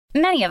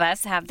Many of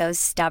us have those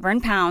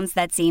stubborn pounds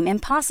that seem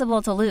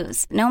impossible to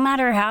lose, no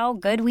matter how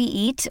good we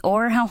eat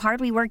or how hard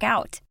we work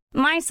out.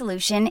 My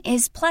solution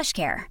is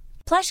PlushCare.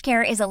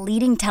 PlushCare is a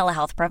leading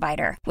telehealth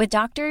provider with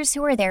doctors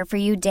who are there for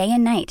you day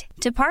and night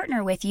to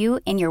partner with you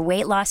in your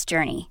weight loss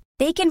journey.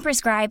 They can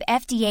prescribe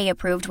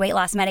FDA-approved weight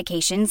loss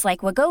medications like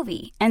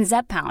Wegovy and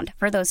Zepbound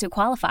for those who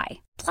qualify.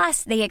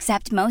 Plus, they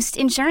accept most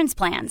insurance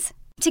plans.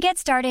 To get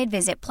started,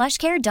 visit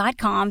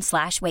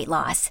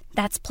plushcare.com/weightloss.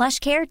 That's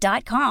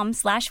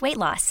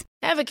plushcare.com/weightloss.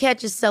 Ever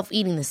catch yourself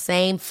eating the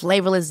same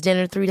flavorless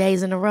dinner 3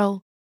 days in a row?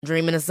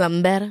 Dreaming of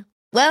something better?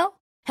 Well,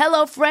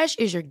 HelloFresh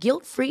is your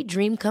guilt-free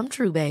dream come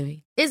true,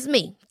 baby. It's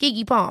me,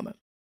 Keke Palmer.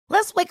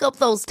 Let's wake up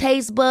those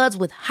taste buds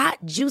with hot,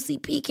 juicy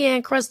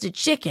pecan-crusted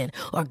chicken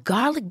or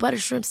garlic butter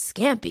shrimp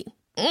scampi.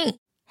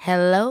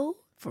 Hello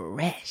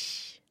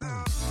Fresh.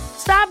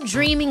 Stop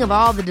dreaming of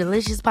all the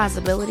delicious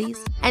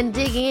possibilities and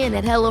dig in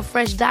at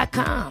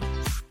HelloFresh.com.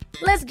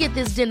 Let's get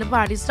this dinner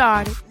party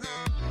started.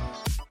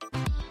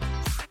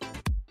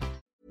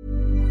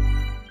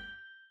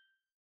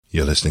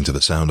 You're listening to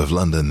The Sound of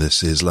London.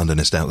 This is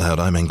Londonist Out Loud.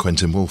 I'm N.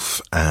 Quentin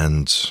Woolf,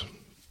 and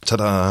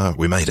ta-da,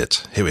 we made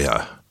it. Here we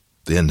are,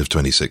 the end of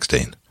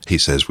 2016. He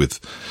says with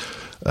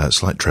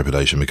slight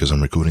trepidation, because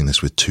I'm recording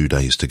this with 2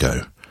 days to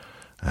go.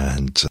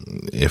 And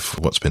if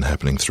what's been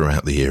happening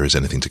throughout the year is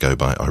anything to go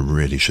by, I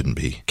really shouldn't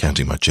be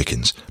counting my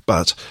chickens.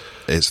 But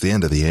it's the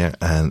end of the year,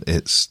 and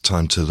it's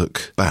time to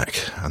look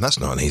back. And that's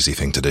not an easy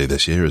thing to do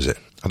this year, is it?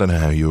 I don't know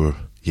how your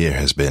year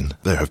has been.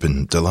 There have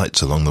been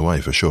delights along the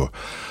way, for sure.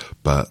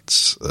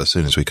 But as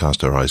soon as we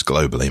cast our eyes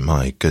globally,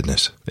 my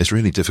goodness, it's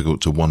really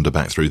difficult to wander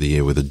back through the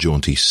year with a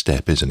jaunty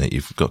step, isn't it?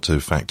 You've got to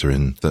factor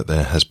in that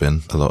there has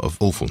been a lot of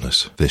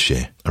awfulness this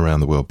year. Around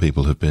the world,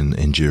 people have been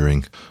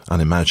enduring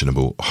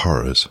unimaginable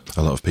horrors.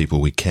 A lot of people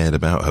we cared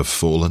about have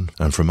fallen,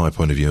 and from my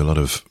point of view, a lot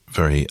of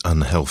very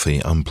unhealthy,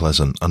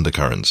 unpleasant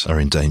undercurrents are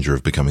in danger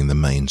of becoming the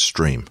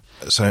mainstream.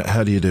 So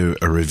how do you do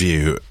a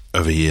review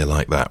of a year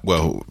like that?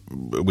 Well,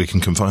 we can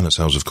confine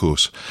ourselves, of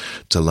course,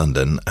 to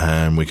London,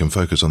 and we can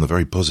focus on the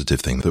very positive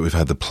thing that we've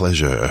had the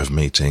pleasure of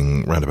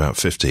meeting round about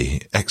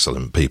 50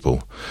 excellent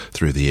people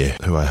through the year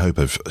who I hope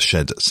have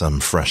shed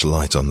some fresh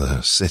light on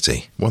the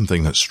city. One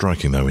thing that's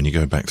striking, though, when you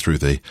go back through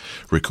the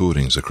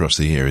recordings across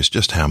the year is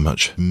just how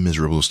much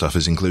miserable stuff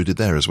is included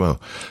there as well.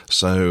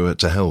 So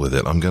to hell with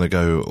it, I'm going to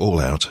go all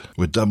out.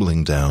 We're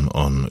doubling down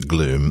on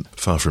gloom.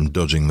 Far from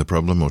dodging the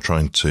problem or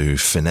trying to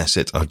finesse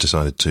it, I've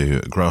decided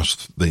to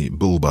grasp the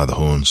bull by the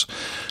horns.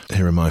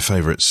 Here are my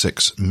favourite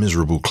 6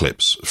 miserable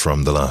clips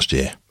from the last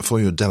year. For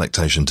your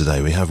delectation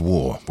today, we have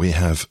war, we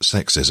have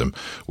sexism,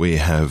 we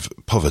have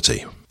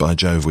poverty. By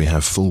Jove, we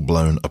have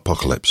full-blown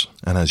apocalypse.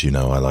 And as you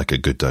know, I like a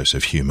good dose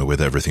of humour with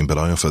everything, but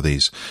I offer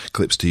these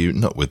clips to you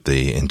not with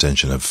the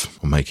intention of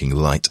making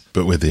light,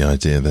 but with the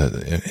idea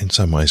that in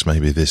some ways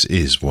maybe this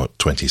is what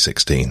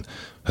 2016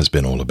 has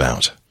been all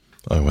about.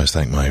 I always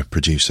thank my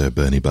producer,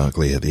 Bernie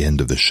Barkley, at the end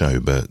of the show,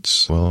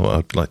 but, well,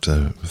 I'd like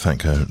to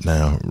thank her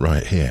now,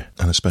 right here.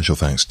 And a special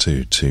thanks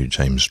to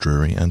James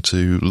Drury and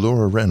to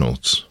Laura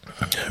Reynolds,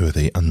 who are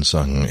the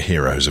unsung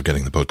heroes of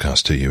getting the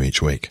podcast to you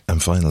each week.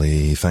 And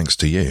finally, thanks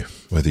to you,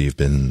 whether you've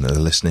been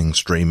listening,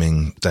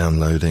 streaming,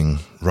 downloading,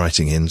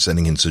 writing in,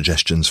 sending in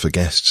suggestions for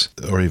guests,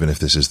 or even if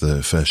this is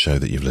the first show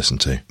that you've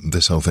listened to.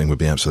 This whole thing would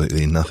be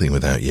absolutely nothing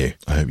without you.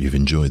 I hope you've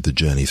enjoyed the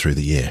journey through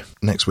the year.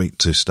 Next week,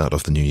 to start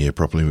off the new year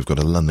properly, we've got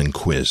a London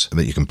quiz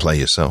that you can play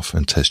yourself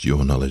and test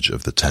your knowledge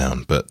of the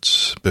town.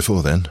 But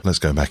before then, let's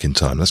go back in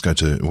time. Let's go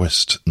to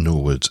West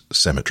Norwood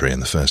Cemetery in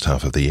the first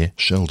half of the year.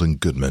 Sheldon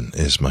Goodman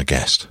is my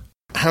guest.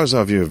 How has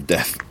our view of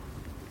death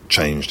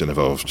changed and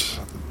evolved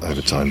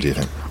over time, do you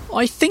think?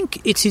 I think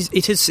it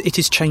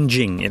is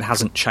changing. It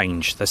hasn't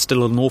changed. There's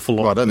still an awful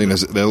lot. Well, I don't think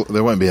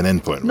there won't be an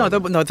end point. Right?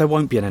 No, there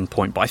won't be an end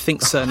point. But I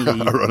think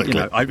certainly,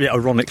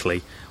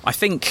 ironically, I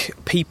think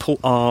people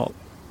are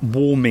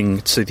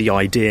warming to the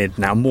idea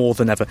now more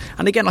than ever.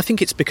 And again, I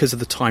think it's because of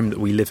the time that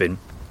we live in.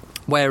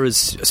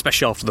 Whereas,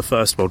 especially after the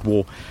First World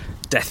War,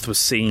 death was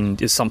seen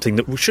as something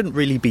that shouldn't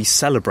really be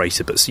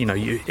celebrated. But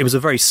it was a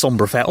very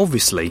sombre affair,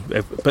 obviously.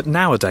 But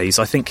nowadays,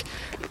 I think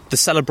the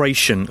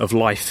celebration of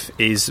life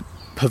is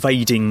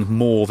pervading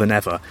more than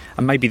ever,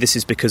 and maybe this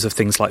is because of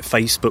things like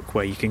Facebook,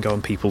 where you can go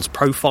on people's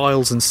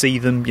profiles and see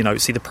them,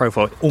 see the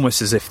profile almost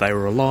as if they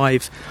were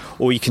alive,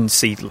 or you can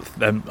see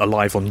them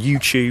alive on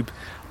YouTube.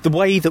 The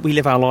way that we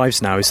live our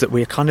lives now is that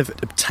we're kind of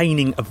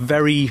obtaining I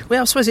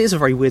suppose it is a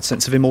very weird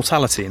sense of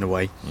immortality in a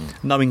way,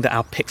 knowing that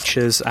our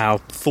pictures, our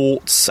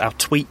thoughts, our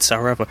tweets,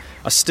 however,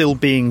 are still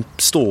being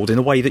stored in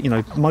a way that,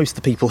 most of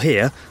the people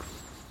here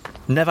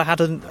never had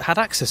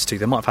access to.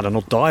 They might have had an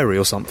odd diary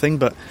or something,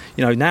 but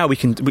now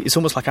it's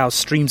almost like our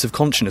streams of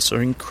consciousness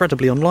are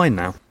incredibly online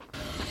now.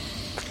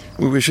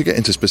 Well, we should get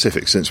into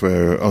specifics since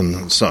we're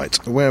on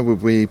site. Where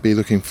would we be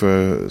looking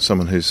for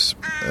someone who's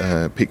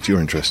piqued your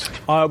interest?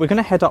 We're going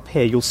to head up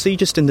here. You'll see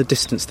just in the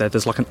distance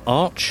there's like an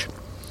arch.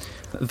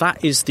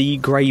 That is the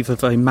grave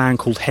of a man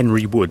called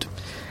Henry Wood.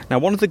 Now,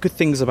 one of the good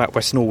things about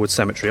West Norwood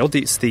Cemetery,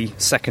 it's the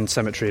second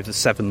cemetery of the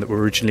 7 that were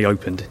originally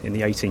opened in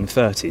the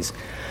 1830s,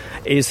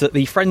 is that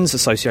the Friends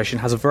Association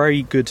has a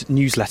very good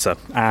newsletter,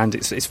 and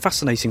it's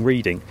fascinating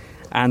reading.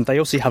 And they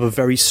also have a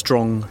very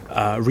strong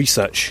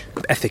research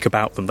ethic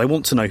about them. They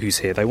want to know who's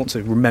here. They want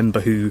to remember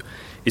who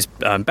is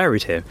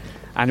buried here.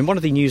 And in one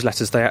of the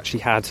newsletters, they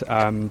actually had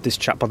this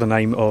chap by the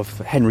name of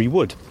Henry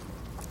Wood.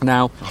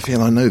 Now, I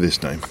feel I know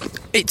this name.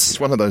 It's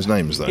one of those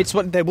names,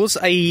 though. There was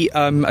a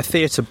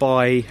theatre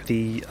by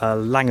the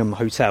Langham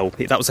Hotel.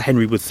 That was a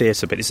Henry Wood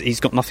theatre, but he's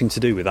got nothing to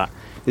do with that.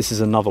 This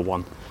is another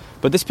one.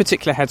 But this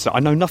particular headstone, I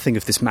know nothing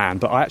of this man,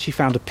 but I actually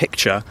found a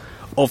picture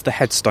of the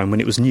headstone when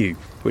it was new,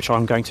 which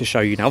I'm going to show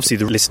you now. Obviously,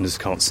 the listeners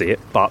can't see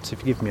it, but if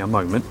you give me a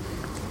moment,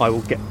 I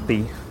will get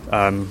the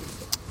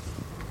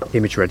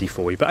image ready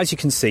for you. But as you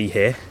can see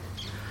here,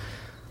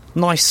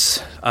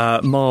 nice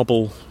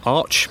marble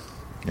arch.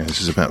 Yeah,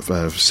 this is about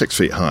 6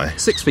 feet high.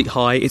 6 feet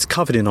high, it's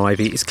covered in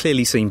ivy, it's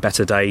clearly seen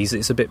better days,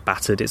 it's a bit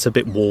battered, it's a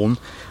bit worn.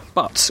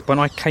 But when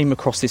I came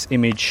across this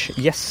image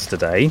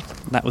yesterday,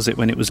 that was it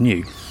when it was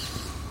new.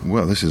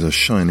 Well, this is a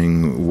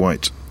shining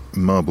white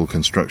marble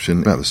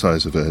construction, about the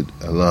size of a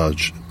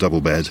large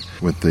double bed,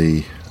 with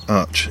the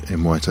arch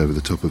in white over the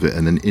top of it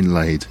and an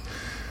inlaid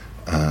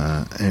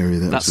area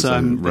there. That's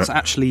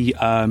actually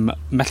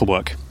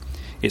metalwork.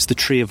 It's the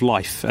Tree of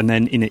Life, and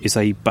then in it is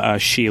a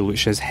shield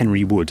which says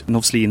Henry Wood. And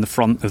obviously in the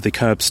front of the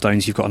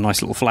curbstones you've got a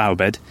nice little flower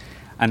bed.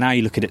 And now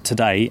you look at it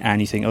today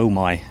and you think, oh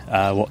my,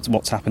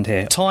 what's happened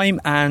here?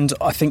 Time, and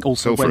I think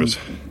also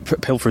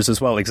pilferers as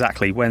well,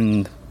 exactly.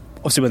 When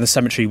the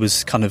cemetery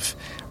was kind of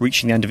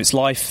reaching the end of its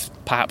life,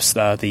 perhaps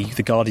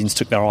the Guardians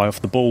took their eye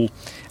off the ball.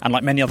 And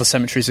like many other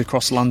cemeteries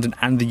across London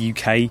and the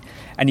UK,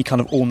 any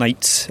kind of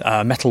ornate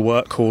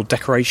metalwork or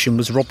decoration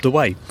was robbed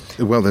away.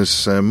 Well,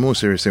 there's a more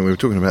serious thing. We were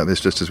talking about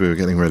this just as we were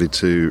getting ready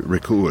to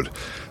record,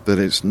 that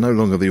it's no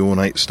longer the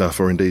ornate stuff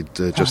or indeed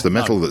just the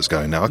metal that's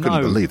going now. I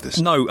couldn't believe this.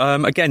 No,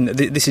 again,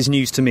 this is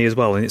news to me as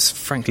well, and it's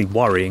frankly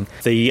worrying.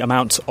 The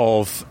amount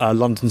of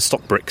London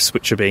stock bricks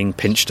which are being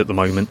pinched at the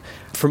moment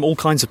from all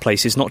kinds of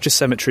places, not just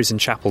cemeteries and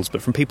chapels,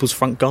 but from people's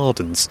front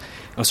gardens.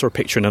 I saw a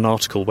picture in an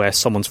article where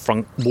someone's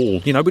front wall,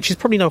 which is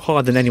probably no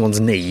higher than anyone's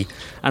knee,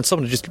 and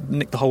someone had just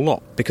nicked the whole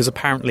lot, because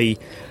apparently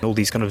all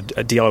these kind of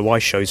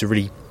DIY shows are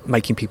really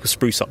making people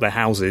spruce up their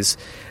houses.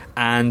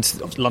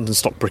 And London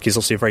stock brick is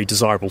obviously a very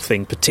desirable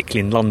thing,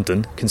 particularly in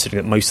London,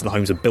 considering that most of the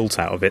homes are built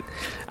out of it.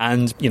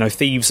 And,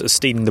 thieves are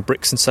stealing the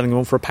bricks and selling them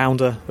on for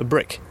 £1 a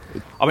brick.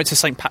 I went to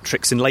St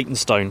Patrick's in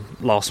Leytonstone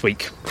last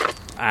week,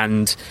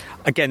 and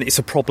again, it's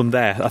a problem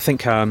there. I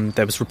think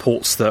there was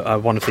reports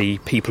that one of the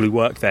people who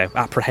worked there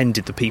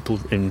apprehended the people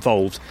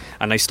involved,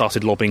 and they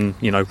started lobbing,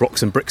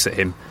 rocks and bricks at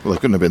him. Well, it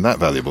couldn't have been that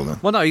valuable then.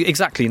 Well, no,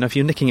 exactly. If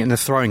you're nicking it and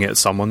throwing it at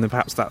someone, then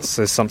perhaps that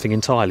says something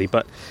entirely.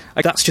 But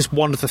that's just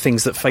one of the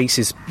things that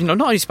faces, not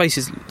only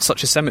spaces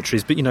such as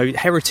cemeteries, but,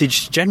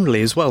 heritage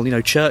generally as well.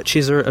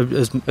 Churches are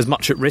as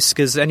much at risk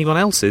as anyone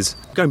else is.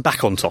 Going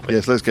back on topic.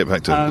 Yes, let's get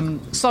back to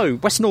it. So,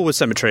 West Norwood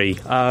Cemetery,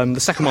 the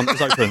second one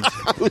that was opened.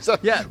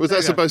 was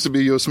that supposed to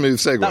be your smooth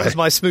segue? That was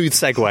my smooth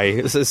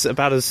segue. It's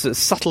about as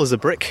subtle as a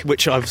brick,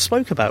 which I've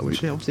spoke about,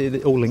 which obviously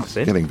it all links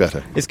in. Getting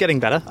better. It's getting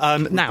better.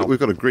 Now we've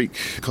got a Greek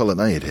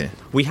colonnade here.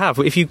 We have.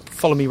 If you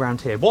follow me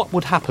around here, what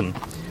would happen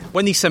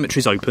when these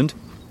cemeteries opened?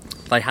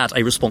 They had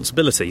a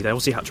responsibility. They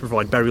obviously had to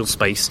provide burial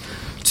space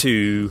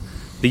to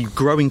the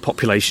growing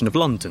population of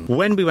London.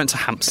 When we went to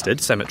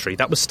Hampstead Cemetery,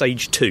 that was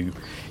stage 2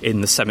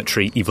 in the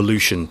cemetery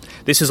evolution.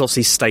 This is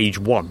obviously stage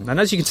 1. And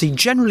as you can see,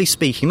 generally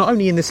speaking, not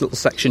only in this little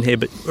section here,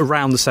 but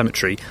around the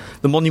cemetery,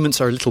 the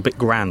monuments are a little bit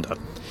grander.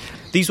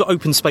 These were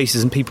open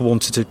spaces and people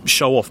wanted to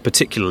show off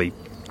particularly.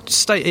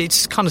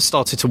 It's kind of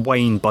started to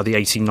wane by the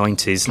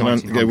 1890s.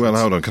 Well,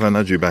 hold on. Can I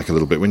nudge you back a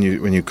little bit? When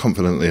you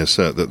confidently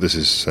assert that this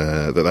is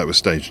that was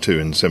stage 2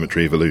 in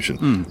cemetery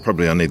evolution,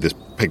 probably I need this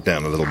pegged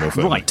down a little more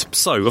firmly. Right.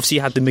 So obviously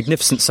you had the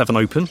Magnificent Seven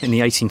open in the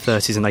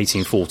 1830s and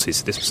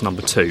 1840s. This was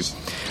number 2.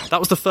 That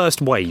was the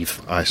first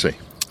wave. I see.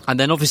 And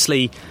then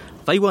obviously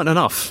they weren't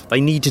enough.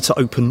 They needed to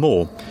open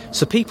more.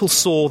 So people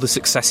saw the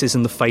successes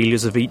and the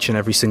failures of each and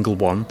every single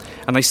one,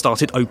 and they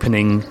started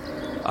opening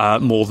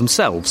more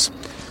themselves.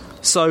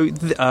 So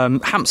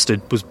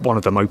Hampstead was one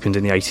of them, opened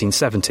in the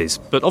 1870s.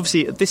 But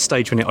obviously at this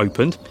stage when it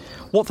opened,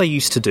 what they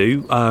used to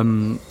do,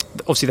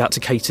 obviously they had to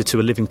cater to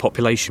a living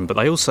population, but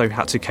they also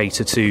had to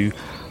cater to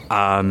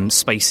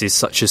spaces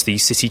such as the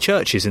city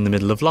churches in the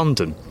middle of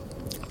London.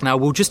 Now,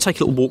 we'll just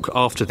take a little walk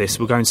after this.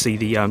 We'll go and see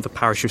the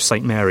parish of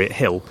St Mary at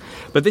Hill.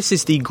 But this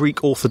is the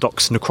Greek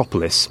Orthodox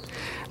necropolis.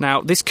 Now,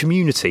 this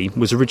community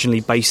was originally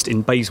based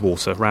in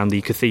Bayswater, around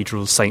the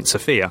Cathedral of St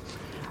Sophia.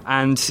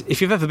 And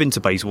if you've ever been to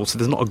Bayswater,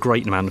 there's not a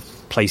great amount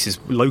of places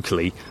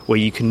locally where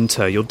you can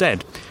inter your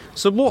dead.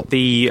 So what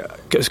the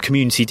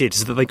community did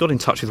is that they got in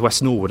touch with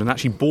West Norwood and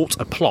actually bought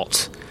a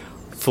plot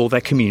for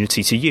their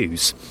community to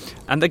use.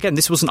 And again,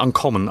 this wasn't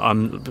uncommon.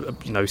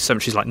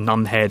 Cemeteries like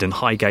Nunhead and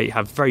Highgate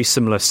have very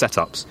similar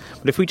setups.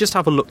 But if we just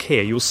have a look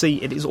here, you'll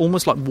see it is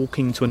almost like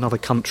walking to another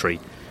country.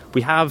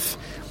 We have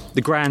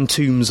the grand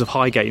tombs of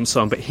Highgate and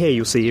so on, but here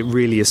you'll see it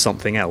really is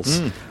something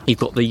else. You've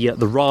got the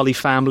Raleigh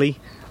family.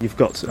 You've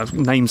got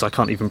names I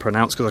can't even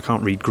pronounce because I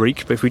can't read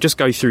Greek. But if we just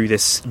go through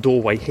this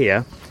doorway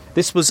here,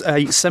 This was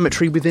a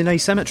cemetery within a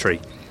cemetery.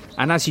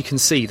 And as you can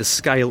see, the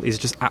scale is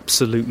just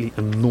absolutely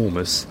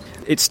enormous.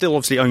 It's still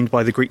obviously owned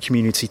by the Greek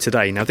community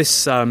today. Now,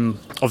 this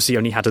obviously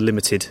only had a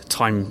limited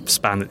time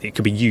span that it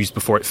could be used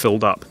before it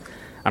filled up.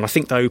 And I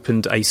think they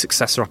opened a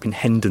successor up in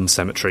Hendon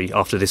Cemetery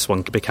after this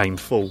one became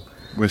full.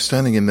 We're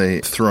standing in the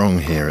throng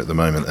here at the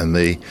moment, and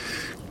the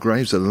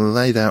graves are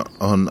laid out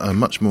on a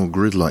much more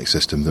grid-like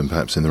system than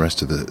perhaps in the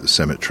rest of the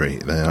cemetery.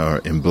 They are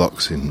in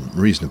blocks in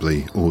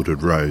reasonably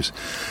ordered rows.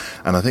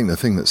 And I think the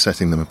thing that's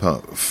setting them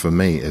apart for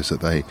me is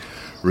that they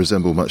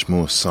resemble much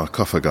more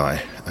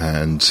sarcophagi,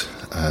 and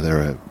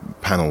there are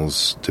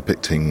panels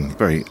depicting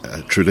very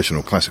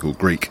traditional classical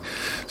Greek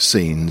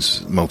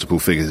scenes, multiple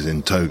figures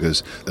in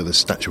togas. The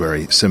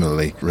statuary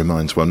similarly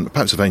reminds one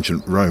perhaps of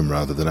ancient Rome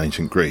rather than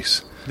ancient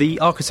Greece. The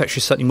architecture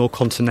is certainly more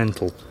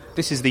continental.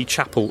 This is the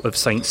chapel of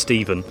St.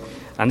 Stephen,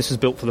 and this was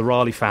built for the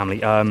Raleigh family.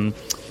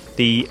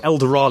 The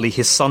elder Raleigh,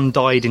 his son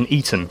died in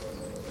Eton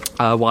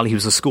while he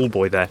was a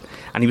schoolboy there,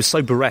 and he was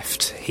so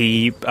bereft,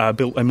 he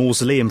built a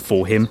mausoleum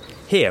for him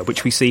here,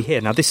 which we see here.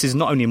 Now, this is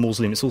not only a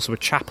mausoleum, it's also a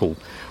chapel,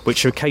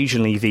 which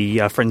occasionally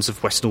the Friends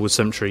of West Norwood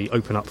Cemetery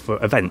open up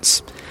for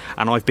events.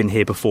 And I've been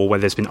here before where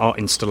there's been art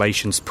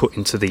installations put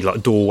into the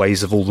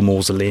doorways of all the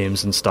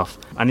mausoleums and stuff.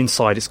 And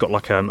inside it's got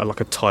like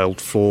a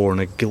tiled floor and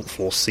a gilt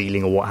floor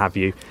ceiling or what have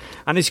you.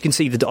 And as you can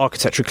see, the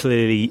architecture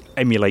clearly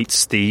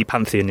emulates the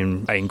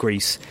Pantheon in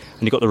Greece.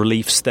 And you've got the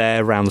reliefs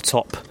there around the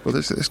top. Well,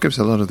 this gives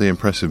a lot of the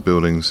impressive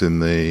buildings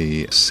in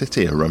the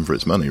city a run for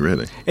its money,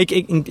 really.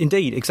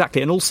 Indeed,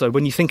 exactly. And also,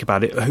 when you think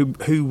about it,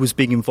 who was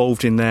being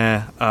involved in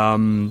their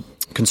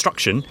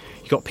construction?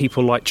 You got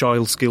people like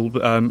George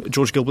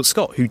Gilbert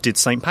Scott, who did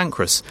St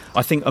Pancras.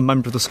 I think a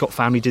member of the Scott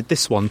family did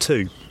this one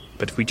too.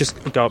 But if we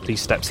just go up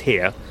these steps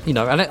here, and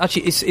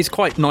actually it's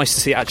quite nice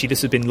to see actually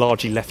this has been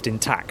largely left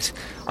intact.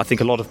 I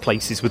think a lot of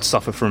places would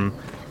suffer from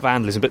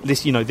vandalism, but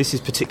this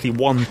is particularly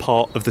one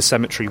part of the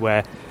cemetery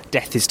where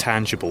death is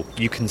tangible.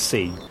 You can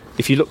see.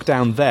 If you look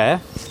down there...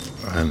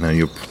 And now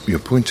you're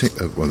pointing...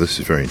 well, this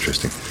is very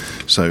interesting.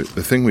 So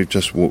the thing we've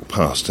just walked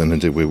past, and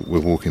indeed we're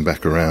walking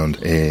back around,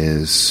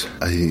 is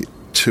a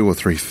 2 or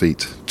 3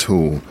 feet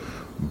tall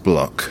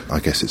block. I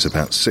guess it's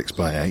about 6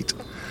 by 8.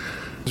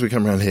 As we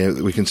come around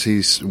here, we can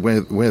see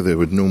where there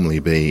would normally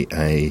be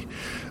a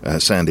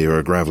sandy or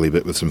a gravelly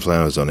bit with some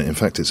flowers on it. In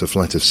fact, it's a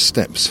flight of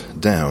steps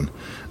down,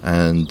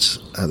 and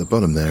at the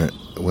bottom there,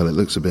 well, it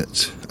looks a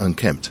bit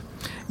unkempt.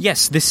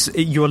 Yes,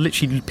 you are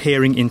literally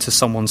peering into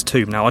someone's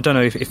tomb. Now, I don't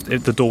know if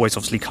the doorways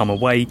obviously come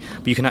away,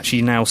 but you can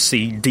actually now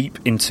see deep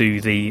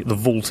into the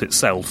vault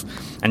itself,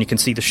 and you can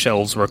see the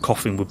shelves where a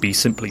coffin would be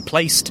simply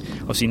placed.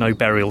 Obviously, no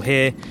burial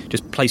here.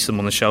 Just place them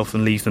on the shelf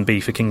and leave them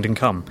be for kingdom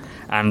come.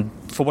 And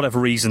for whatever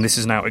reason, this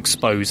is now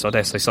exposed. I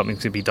dare say something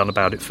to be done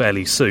about it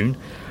fairly soon.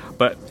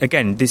 But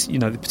again, this,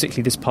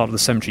 particularly this part of the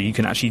cemetery, you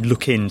can actually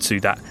look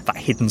into that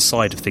hidden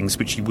side of things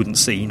which you wouldn't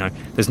see.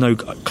 There's no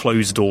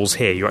closed doors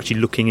here. You're actually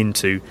looking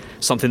into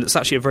something that's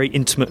actually a very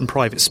intimate and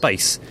private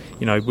space,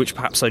 which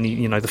perhaps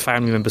only, the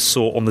family members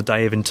saw on the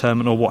day of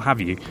interment or what have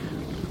you.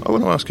 I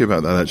want to ask you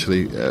about that,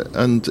 actually,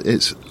 and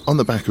it's on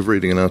the back of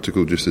reading an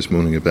article just this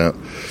morning about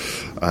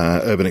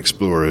urban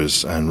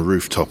explorers and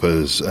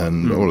roof-toppers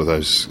and all of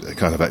those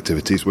kind of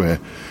activities where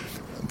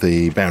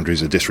the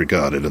boundaries are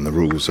disregarded and the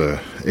rules are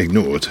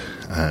ignored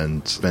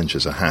and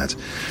ventures are had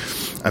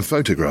and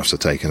photographs are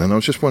taken. And I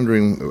was just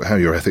wondering how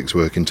your ethics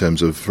work in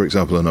terms of, for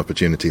example, an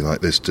opportunity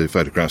like this to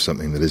photograph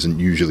something that isn't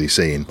usually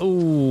seen.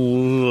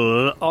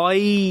 Oh,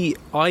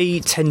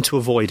 I tend to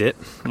avoid it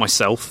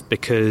myself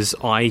because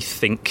I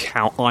think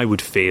how I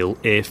would feel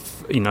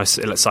if,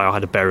 let's say I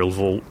had a burial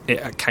vault,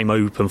 it came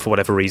open for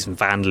whatever reason,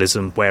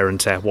 vandalism, wear and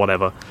tear,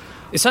 whatever.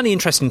 It's only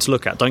interesting to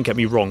look at, don't get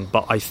me wrong,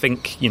 but I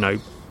think,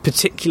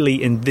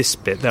 particularly in this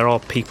bit, there are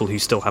people who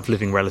still have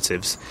living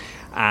relatives.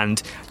 And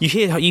you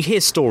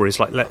hear stories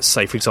like, let's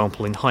say, for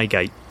example, in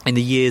Highgate, in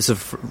the years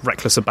of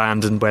reckless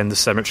abandon when the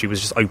cemetery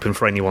was just open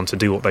for anyone to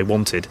do what they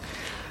wanted,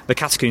 the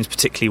catacombs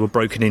particularly were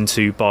broken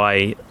into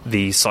by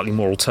the slightly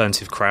more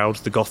alternative crowd.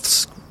 The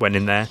Goths went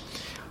in there,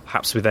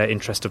 perhaps with their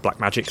interest of black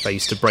magic. They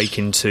used to break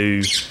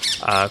into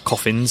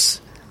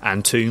coffins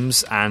and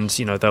tombs, and,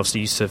 they also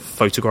used to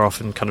photograph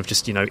and kind of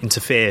just,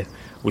 interfere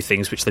with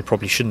things which they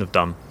probably shouldn't have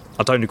done.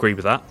 I don't agree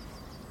with that,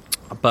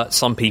 but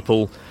some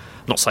people,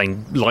 not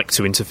saying like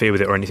to interfere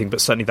with it or anything,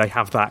 but certainly they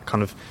have that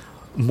kind of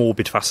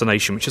morbid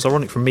fascination, which is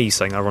ironic from me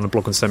saying I run a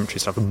blog on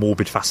cemeteries to have a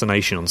morbid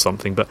fascination on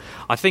something. But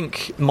I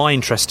think my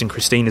interest and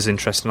Christina's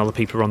interest and other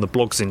people who are on the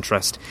blog's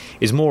interest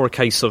is more a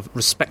case of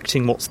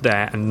respecting what's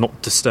there and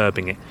not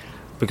disturbing it.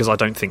 Because I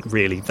don't think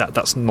really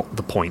that's not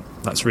the point.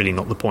 That's really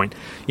not the point.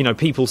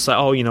 People say,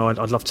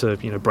 I'd love to,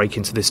 break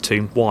into this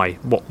tomb. Why?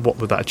 What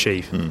would that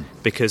achieve?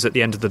 Because at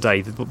the end of the day,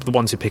 the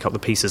ones who pick up the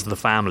pieces of the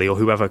family or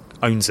whoever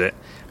owns it,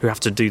 who have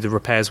to do the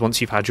repairs once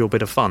you've had your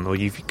bit of fun or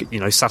you've,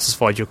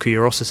 satisfied your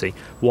curiosity.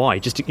 Why?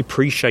 Just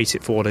appreciate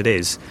it for what it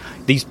is.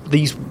 These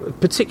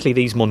particularly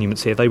these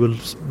monuments here, they were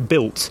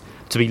built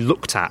to be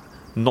looked at,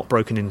 not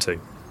broken into.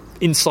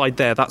 Inside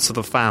there, that's for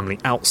the family.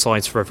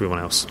 Outside's for everyone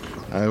else.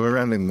 We're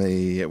rounding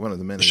one of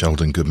the men,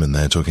 Sheldon Goodman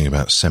there, talking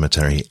about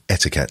cemetery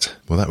etiquette.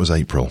 Well, that was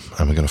April,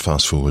 and we're going to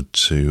fast forward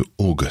to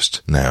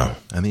August now.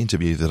 And the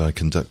interview that I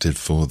conducted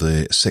for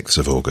the 6th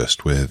of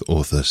August with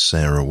author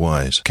Sarah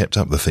Wise kept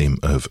up the theme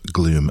of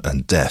gloom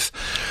and death,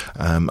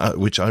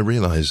 which I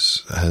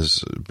realise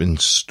has been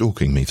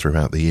stalking me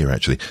throughout the year,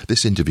 actually.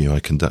 This interview I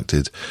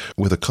conducted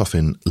with a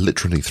coffin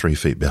literally 3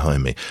 feet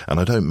behind me. And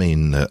I don't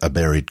mean a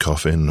buried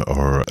coffin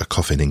or a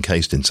coffin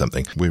encased in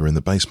something. We were in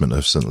the basement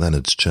of St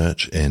Leonard's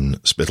Church in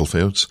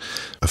Spitalfields.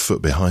 A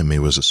foot behind me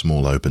was a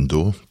small open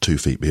door, 2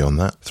 feet beyond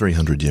that,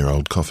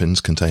 300-year-old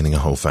coffins containing a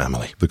whole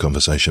family. The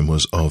conversation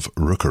was of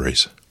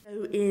rookeries.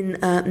 In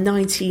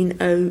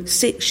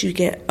 1906, you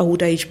get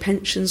old age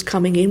pensions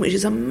coming in, which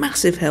is a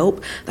massive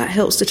help. That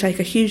helps to take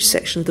a huge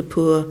section of the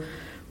poor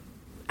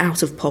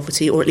out of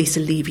poverty, or at least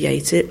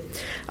alleviate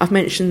it. I've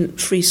mentioned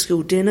free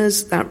school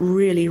dinners. That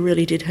really,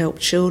 really did help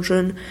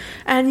children.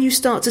 And you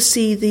start to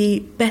see the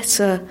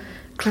better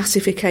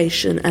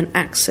classification and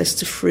access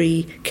to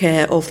free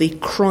care of the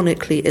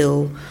chronically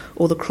ill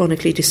or the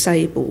chronically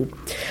disabled.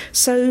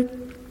 So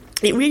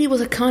it really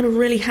was a kind of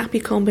really happy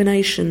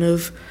combination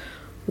of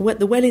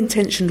the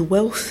well-intentioned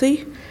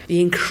wealthy, the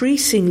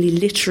increasingly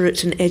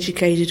literate and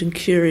educated and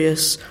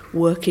curious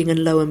working and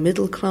lower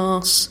middle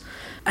class.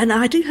 And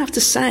I do have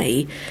to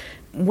say,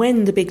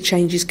 when the big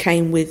changes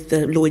came with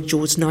the Lloyd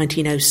George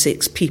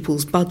 1906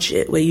 People's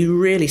Budget, where you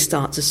really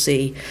start to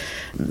see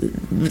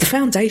the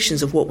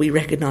foundations of what we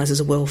recognise as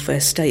a welfare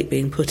state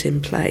being put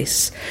in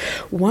place,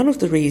 one of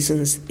the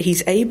reasons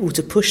he's able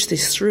to push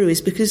this through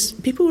is because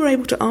people were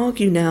able to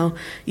argue now,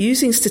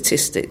 using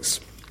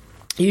statistics,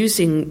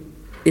 using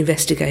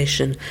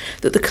investigation,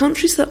 that the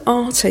countries that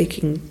are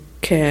taking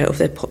care of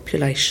their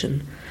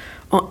population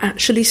are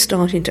actually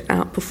starting to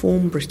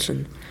outperform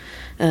Britain.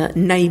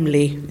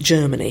 Namely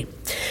Germany.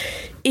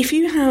 If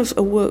you have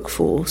a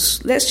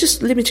workforce, let's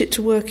just limit it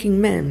to working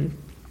men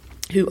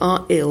who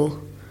are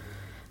ill,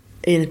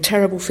 in a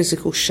terrible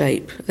physical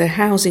shape, their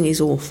housing is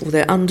awful,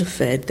 they're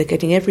underfed, they're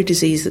getting every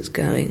disease that's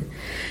going,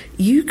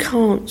 you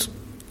can't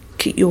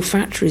keep your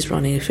factories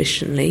running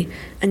efficiently,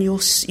 and you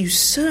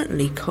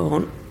certainly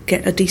can't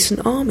get a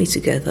decent army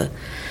together.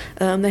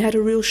 They had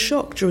a real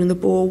shock during the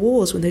Boer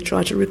Wars when they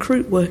tried to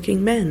recruit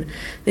working men.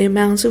 The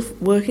amount of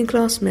working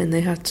class men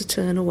they had to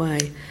turn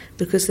away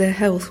because their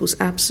health was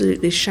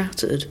absolutely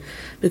shattered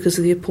because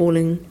of the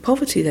appalling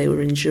poverty they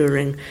were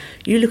enduring.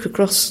 You look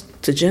across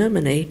to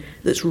Germany,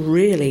 that's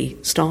really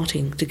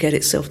starting to get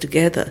itself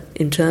together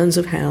in terms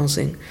of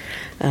housing,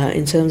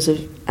 in terms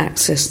of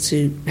access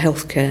to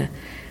healthcare.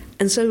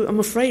 And so I'm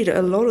afraid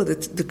a lot of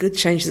the good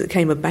changes that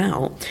came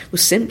about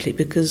was simply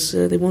because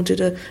they wanted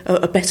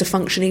a better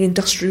functioning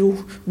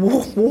industrial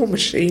war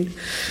machine,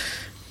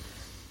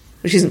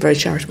 which isn't very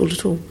charitable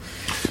at all.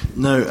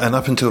 No, and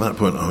up until that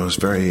point I was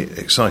very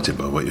excited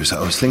by what you said.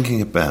 I was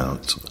thinking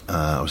about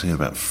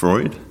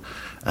Freud,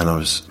 and I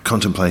was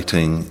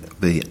contemplating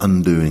the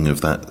undoing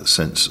of that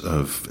sense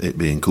of it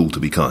being cool to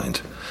be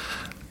kind,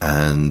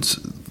 and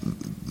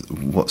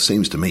what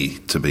seems to me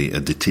to be a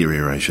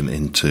deterioration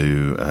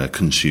into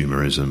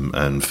consumerism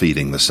and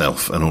feeding the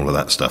self and all of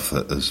that stuff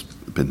that has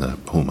been the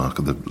hallmark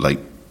of the late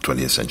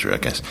 20th century, I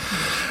guess.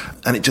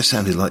 And it just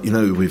sounded like,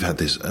 we've had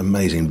this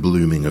amazing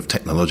blooming of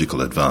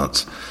technological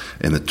advance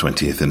in the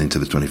 20th and into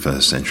the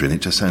 21st century, and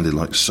it just sounded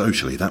like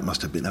socially that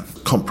must have been a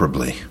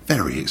comparably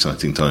very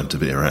exciting time to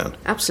be around.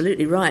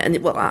 Absolutely right. And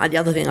the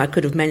other thing I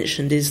could have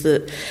mentioned is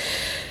that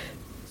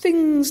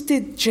things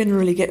did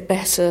generally get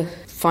better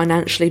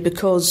financially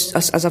because,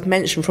 as I've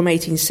mentioned, from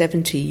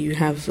 1870 you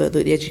have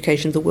the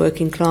education of the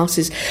working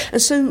classes. And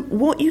so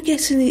what you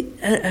get is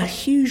a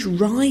huge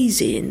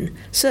rise in,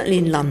 certainly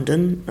in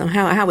London,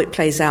 how it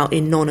plays out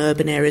in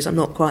non-urban areas I'm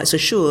not quite so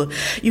sure,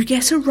 you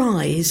get a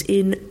rise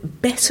in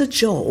better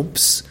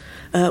jobs,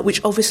 which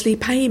obviously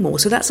pay more.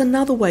 So that's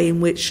another way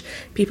in which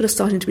people are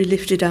starting to be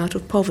lifted out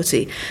of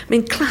poverty. I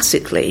mean,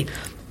 classically,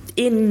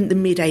 in the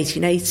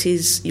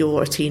mid-1880s,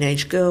 you're a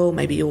teenage girl,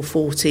 maybe you're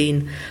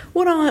 14.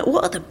 What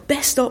are the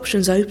best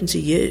options open to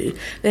you?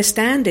 They're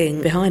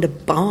standing behind a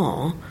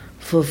bar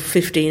for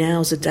 15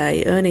 hours a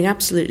day, earning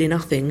absolutely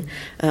nothing,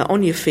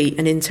 on your feet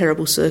and in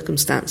terrible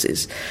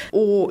circumstances.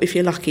 Or, if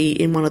you're lucky,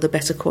 in one of the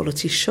better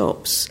quality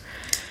shops.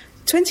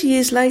 20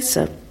 years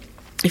later,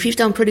 if you've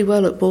done pretty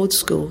well at board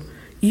school,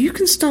 you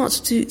can start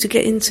to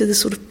get into the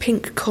sort of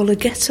pink-collar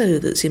ghetto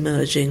that's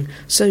emerging.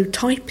 So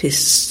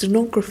typists,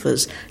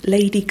 stenographers,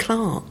 lady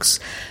clerks,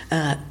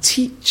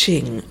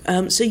 teaching.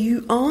 So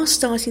you are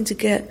starting to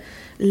get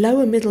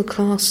lower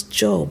middle-class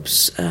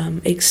jobs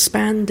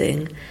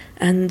expanding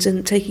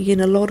and taking in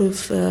a lot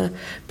of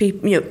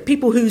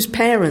people whose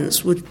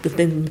parents would have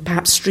been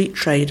perhaps street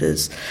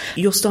traders.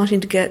 You're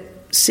starting to get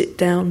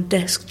sit-down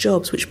desk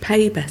jobs which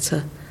pay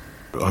better.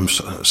 I'm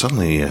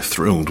suddenly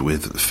thrilled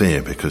with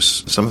fear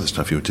because some of the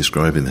stuff you were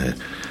describing there,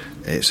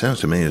 it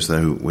sounds to me as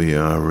though we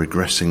are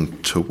regressing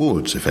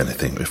towards, if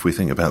anything. If we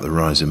think about the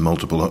rise in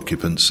multiple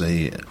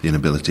occupancy, the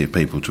inability of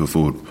people to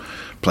afford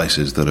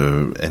places that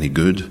are any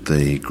good,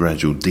 the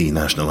gradual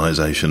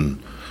denationalisation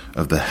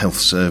the health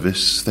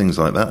service, things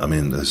like that? I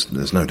mean,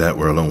 there's no doubt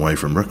we're a long way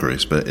from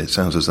rookeries, but it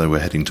sounds as though we're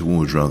heading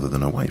towards rather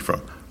than away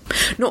from.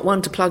 Not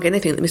one to plug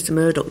anything that Mr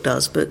Murdoch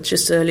does, but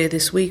just earlier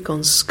this week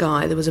on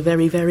Sky there was a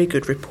very, very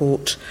good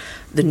report,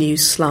 The New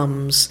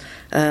Slums,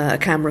 a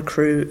camera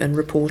crew and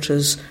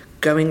reporters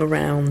going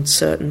around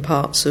certain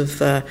parts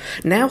of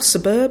now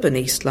suburban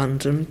East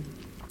London,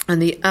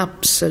 and the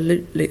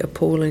absolutely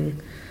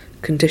appalling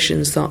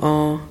conditions that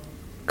are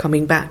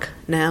coming back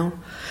now.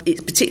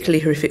 It's particularly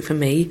horrific for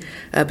me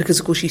because,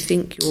 of course, you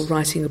think you're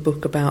writing a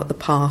book about the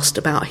past,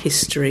 about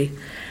history,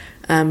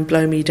 and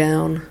blow me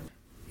down.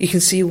 You can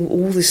see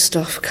all this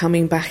stuff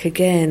coming back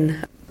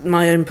again.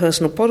 My own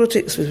personal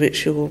politics, with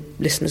which your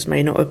listeners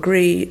may not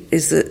agree,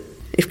 is that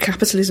if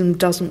capitalism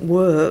doesn't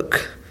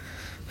work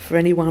for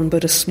anyone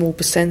but a small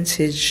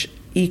percentage,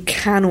 you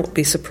cannot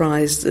be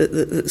surprised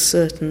that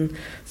certain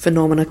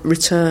phenomena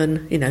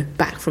return,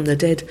 back from the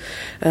dead,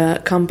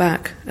 come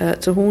back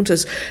to haunt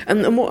us.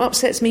 And what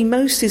upsets me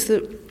most is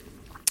that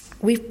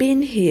we've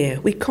been here,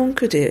 we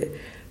conquered it,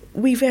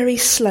 we very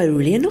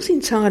slowly and not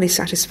entirely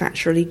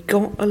satisfactorily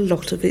got a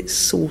lot of it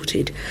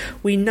sorted.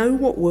 We know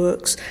what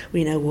works,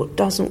 we know what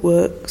doesn't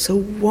work, so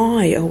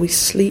why are we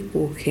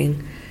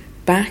sleepwalking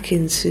back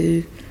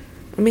into,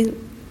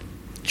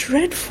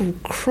 dreadful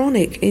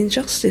chronic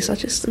injustice?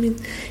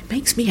 It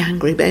makes me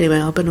angry, but anyway,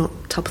 I better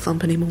not tub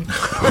thump anymore.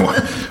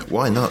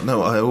 Why not?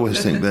 No, I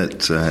always think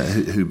that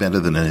who better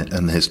than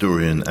an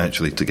historian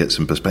actually to get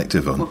some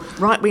perspective on. Well,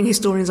 right-wing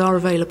historians are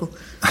available.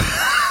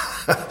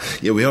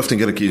 Yeah, we often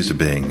get accused of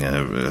being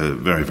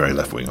very, very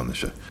left-wing on the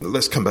show.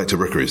 Let's come back to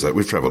rookeries, though.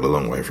 We've travelled a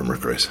long way from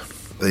rookeries.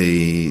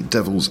 The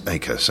Devil's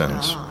Acre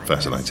sounds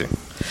fascinating.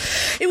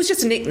 Yes. It was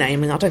just a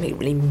nickname, and I don't think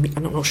really.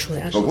 I'm not sure.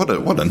 Well,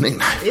 what a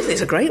nickname!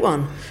 It's a great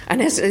one,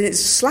 and it's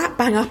slap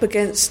bang up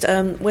against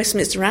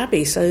Westminster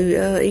Abbey, so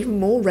even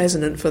more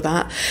resonant for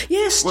that.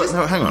 Yes. Well,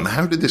 no, hang on.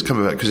 How did this come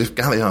about? Because if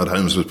Galliard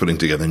Holmes was putting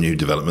together a new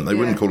development, they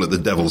wouldn't call it the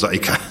Devil's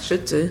Acre.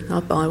 Should do.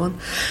 I'd buy one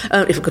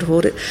if I could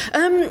afford it.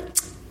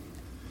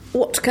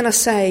 What can I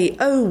say?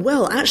 Oh,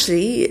 well,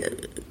 actually,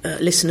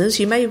 listeners,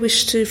 you may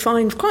wish to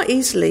find quite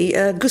easily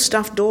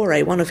Gustave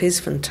Doré, one of his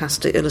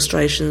fantastic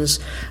illustrations.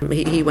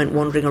 He went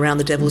wandering around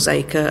the Devil's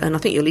Acre, and I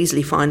think you'll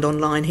easily find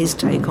online his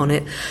take on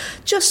it.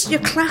 Just your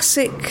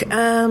classic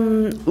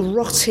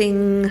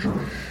rotting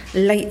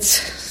late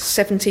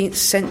 17th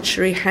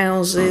century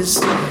houses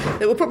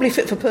that were probably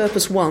fit for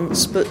purpose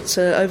once, but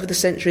over the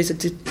centuries have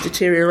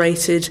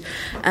deteriorated.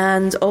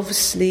 And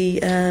obviously,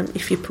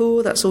 if you're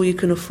poor, that's all you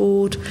can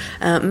afford.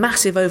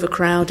 Massive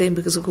overcrowding,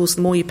 because of course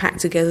the more you pack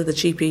together, the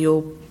cheaper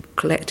your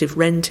collective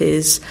rent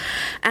is.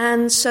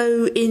 And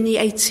so in the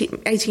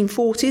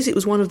 1840s, it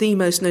was one of the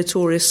most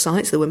notorious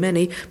sites. There were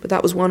many, but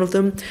that was one of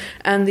them.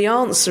 And the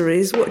answer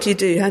is, what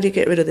do? How do you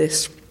get rid of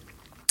this?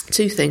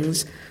 Two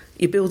things.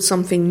 You build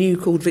something new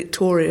called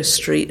Victoria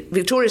Street.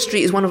 Victoria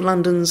Street is one of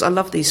London's, I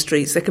love these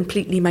streets, they're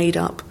completely made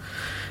up.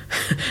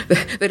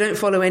 They don't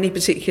follow any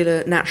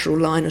particular natural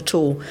line at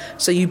all.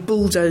 So you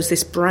bulldoze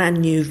this brand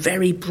new,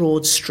 very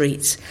broad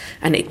street,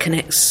 and it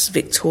connects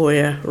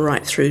Victoria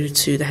right through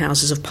to the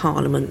Houses of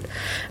Parliament.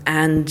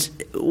 And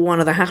one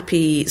of the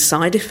happy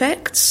side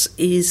effects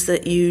is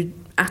that you,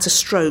 at a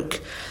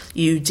stroke,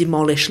 you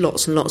demolish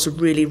lots and lots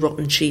of really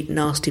rotten, cheap,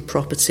 nasty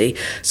property.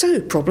 So,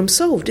 problem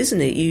solved,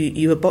 isn't it?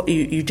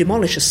 You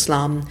demolish a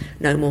slum,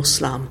 no more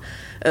slum.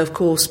 Of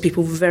course,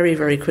 people very,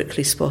 very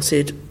quickly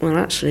spotted, well,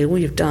 actually, all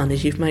you've done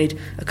is you've made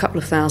a couple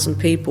of thousand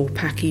people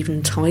pack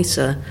even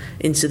tighter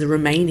into the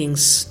remaining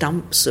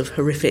stumps of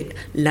horrific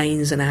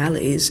lanes and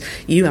alleys.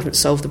 You haven't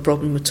solved the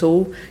problem at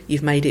all.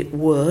 You've made it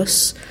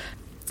worse.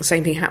 The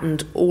same thing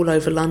happened all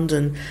over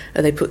London.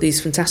 They put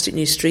these fantastic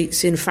new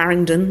streets in.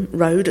 Farringdon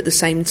Road at the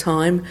same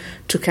time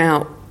took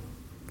out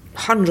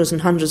hundreds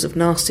and hundreds of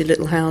nasty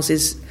little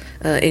houses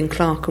in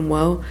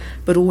Clerkenwell,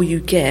 but all you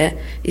get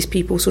is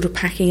people sort of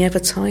packing ever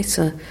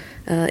tighter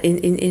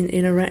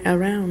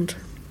around.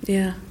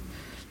 Yeah.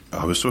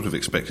 I was sort of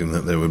expecting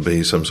that there would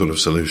be some sort of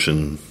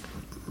solution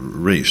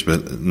reached,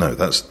 but no,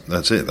 that's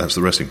it. That's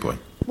the resting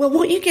point. Well,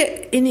 what you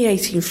get in the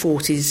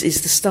 1840s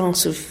is the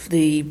start of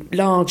the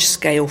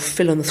large-scale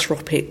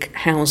philanthropic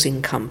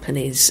housing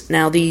companies.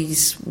 Now,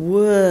 these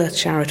were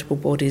charitable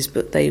bodies,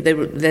 but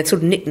their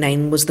sort of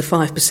nickname was the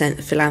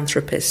 5%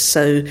 philanthropists.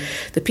 So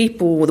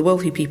the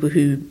wealthy people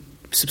who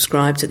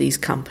subscribed to these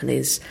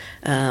companies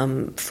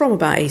from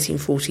about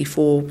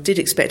 1844 did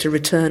expect a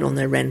return on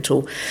their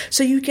rental.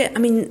 So you get,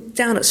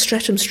 down at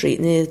Streatham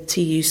Street near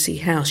TUC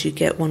House, you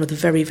get one of the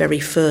very, very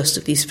first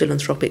of these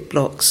philanthropic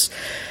blocks.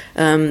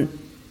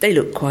 They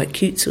look quite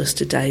cute to us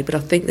today, but I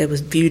think they were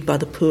viewed by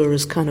the poor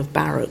as kind of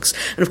barracks.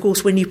 And of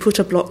course, when you put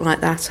a block like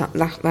that up,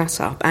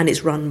 and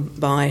it's run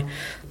by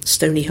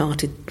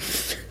stony-hearted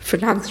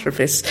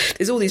philanthropists,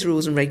 there's all these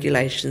rules and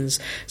regulations.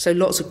 So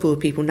lots of poor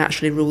people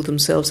naturally ruled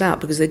themselves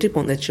out because they did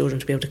want their children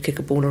to be able to kick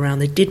a ball around.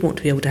 They did want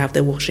to be able to have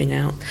their washing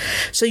out.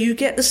 So you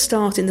get the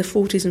start in the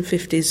 40s and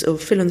 50s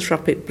of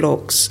philanthropic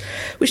blocks,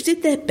 which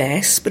did their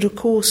best, but of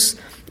course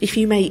If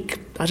you make,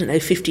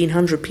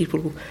 1,500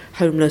 people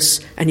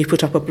homeless and you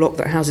put up a block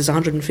that houses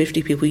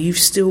 150 people, you've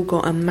still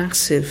got a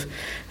massive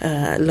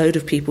load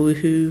of people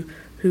who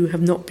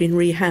have not been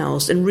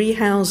rehoused. And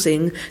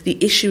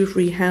the issue of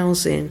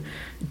rehousing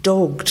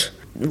dogged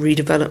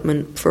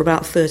redevelopment for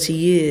about 30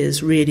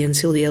 years, really,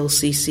 until the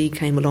LCC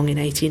came along in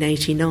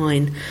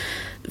 1889.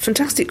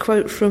 Fantastic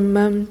quote from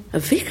a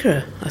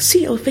vicar. Was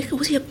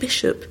he a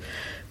bishop?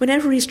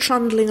 Whenever he's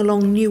trundling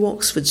along New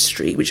Oxford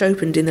Street, which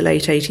opened in the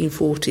late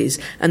 1840s,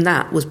 and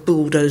that was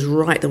bulldozed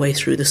right the way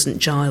through the St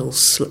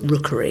Giles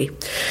Rookery,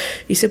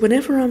 he said,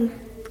 whenever I'm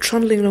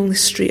trundling along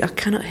this street, I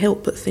cannot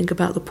help but think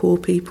about the poor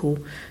people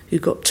who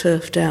got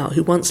turfed out,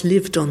 who once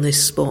lived on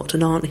this spot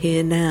and aren't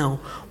here now.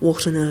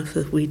 What on earth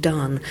have we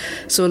done?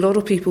 So a lot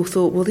of people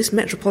thought, well, this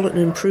metropolitan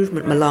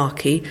improvement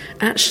malarkey,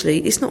 actually,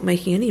 it's not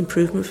making any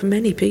improvement for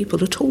many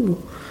people at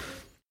all.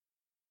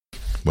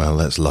 Well,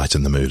 let's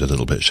lighten the mood a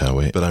little bit, shall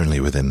we? But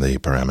only within the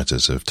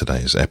parameters of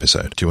today's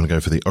episode. Do you want to go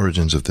for the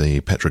origins of the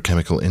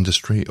petrochemical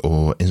industry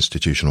or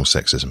institutional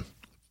sexism?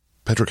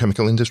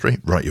 Petrochemical industry?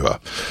 Right you are.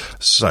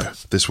 So,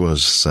 this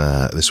was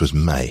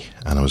May,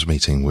 and I was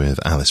meeting with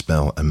Alice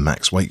Bell and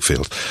Max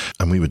Wakefield,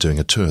 and we were doing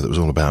a tour that was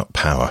all about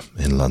power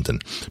in London.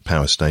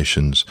 Power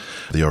stations,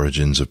 the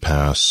origins of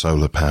power,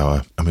 solar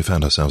power, and we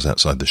found ourselves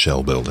outside the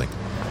Shell building.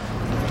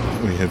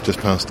 We have just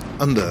passed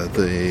under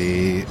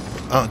the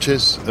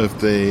arches of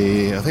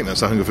I think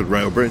that's the Hungerford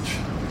Rail Bridge.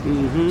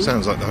 Mm-hmm.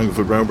 Sounds like the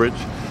Hungerford Rail Bridge.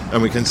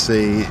 And we can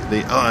see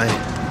the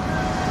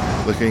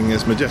Eye looking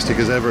as majestic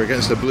as ever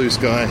against a blue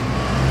sky.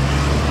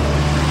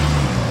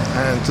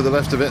 And to the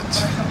left of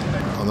it,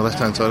 on the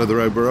left-hand side of the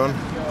road we're on,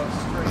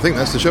 I think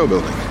that's the Shell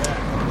building.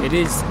 It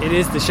is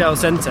the Shell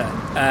Centre.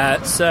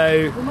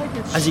 So,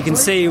 as you can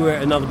see, we're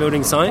at another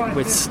building site.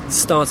 We're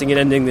starting and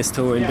ending this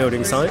tour in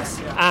building sites.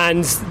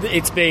 And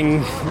it's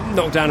being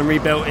knocked down and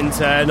rebuilt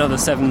into another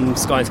 7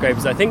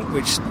 skyscrapers, I think,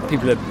 which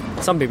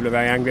some people are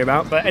very angry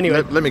about. But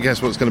anyway... Let me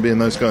guess what's going to be in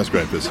those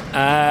skyscrapers.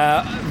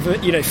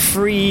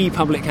 Free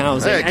public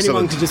housing. Excellent.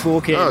 Anyone could just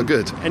walk in. Oh,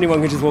 good.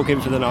 Anyone could just walk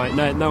in for the night.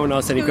 No one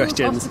asks any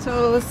questions.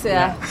 Hospitals,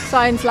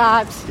 science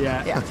labs.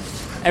 Yeah.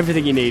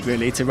 Everything you need,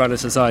 really, to run a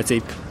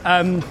society.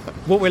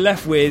 What we're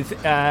left with,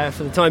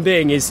 for the time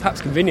being, is perhaps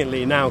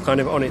conveniently now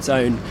kind of on its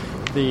own,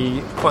 the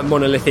quite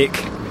monolithic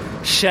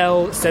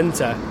Shell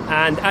Centre.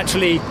 And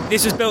actually,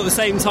 this was built at the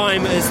same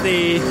time as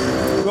the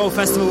Royal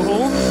Festival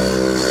Hall.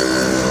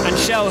 And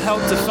Shell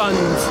helped to fund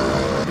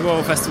the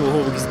Royal Festival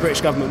Hall because the British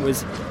government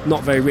was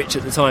not very rich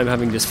at the time,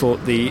 having just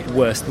fought the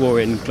worst war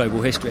in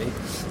global history.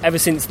 Ever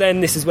since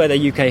then, this is where their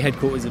UK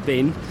headquarters have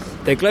been.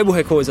 Their global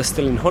headquarters are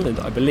still in Holland,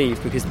 I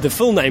believe, because the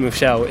full name of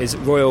Shell is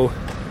Royal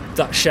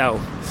Dutch Shell.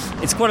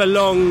 It's quite a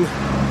long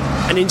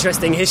and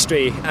interesting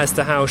history as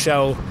to how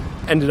Shell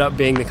ended up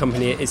being the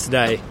company it is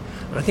today.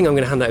 And I think I'm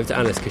going to hand that over to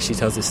Alice because she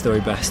tells this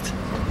story best.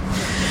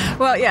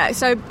 Well,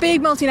 so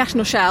big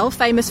multinational Shell,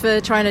 famous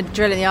for trying to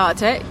drill in the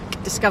Arctic,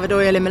 discovered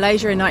oil in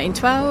Malaysia in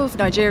 1912,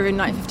 Nigeria in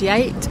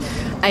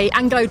 1958, a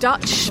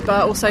Anglo-Dutch,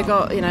 but also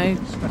got,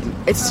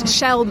 it's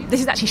Shell.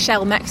 This is actually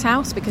Shell Mex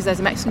House because there's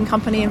a Mexican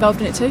company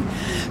involved in it too.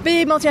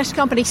 Big multinational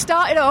company,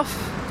 started off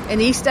in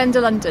the East End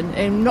of London,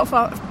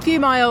 a few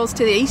miles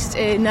to the east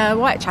in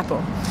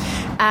Whitechapel.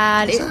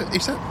 And is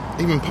that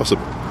even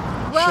possible?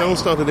 Well, Shell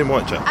started in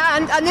Whitechapel.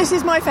 And this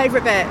is my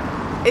favourite bit.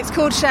 It's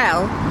called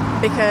Shell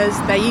because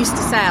they used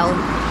to sell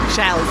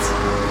shells.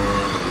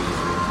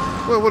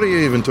 Well, what are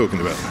you even talking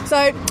about?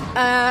 So,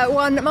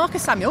 one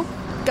Marcus Samuel,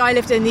 guy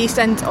lived in the East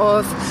End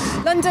of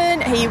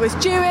London. He was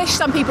Jewish.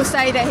 Some people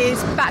say that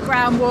his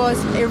background was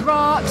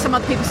Iraq. Some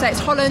other people say it's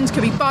Holland.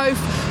 Could be both.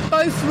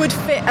 Both would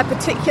fit a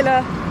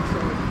particular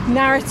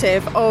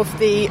narrative of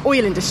the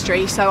oil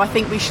industry. So I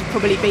think we should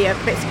probably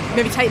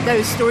maybe take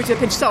those stories with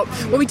a pinch of salt.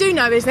 What we do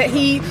know is that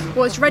he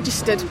was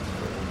registered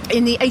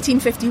in the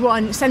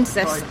 1851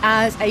 census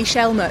as a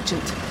Shell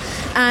merchant.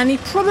 And he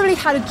probably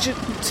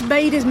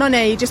made his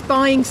money just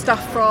buying stuff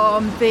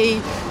from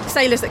the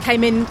sailors that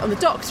came in on the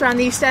docks around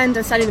the East End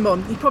and selling them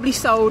on. He probably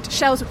sold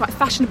shells were quite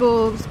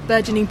fashionable,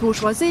 burgeoning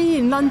bourgeoisie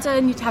in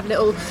London. You'd have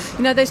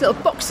those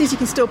little boxes. You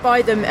can still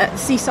buy them at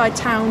seaside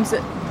towns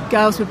that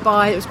girls would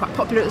buy. It was quite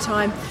popular at the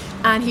time.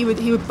 And he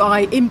would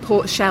buy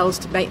import shells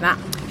to make that.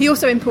 He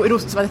also imported all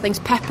sorts of other things,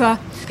 pepper,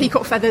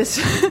 peacock feathers.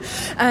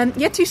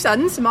 He had 2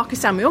 sons,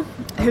 Marcus Samuel,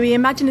 who he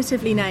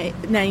imaginatively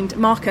named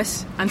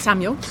Marcus and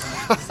Samuel.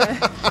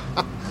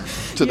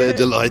 To their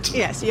delight.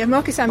 Yes, you have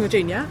Marcus Samuel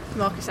Jr.,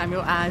 Marcus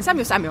Samuel and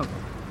Samuel.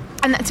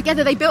 And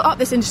together they built up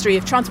this industry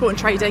of transport and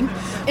trading,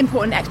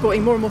 importing and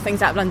exporting more and more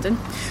things out of London.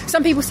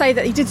 Some people say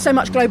that he did so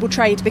much global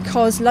trade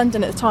because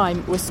London at the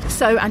time was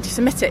so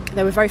anti-Semitic.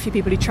 There were very few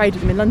people who traded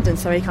with him in London,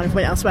 so he kind of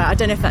went elsewhere. I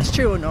don't know if that's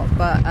true or not,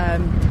 but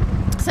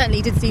certainly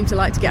he did seem to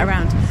like to get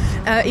around.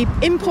 He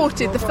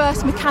imported the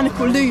first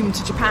mechanical loom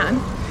to Japan.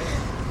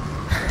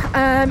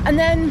 And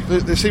then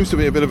there seems to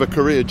be a bit of a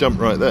career jump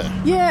right there.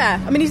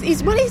 Yeah, I mean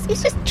he's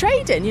just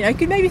trading. You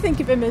could maybe think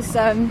of him as he's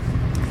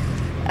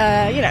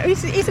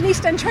an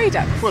East End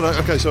trader. Well,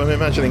 okay, so I'm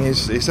imagining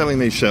he's selling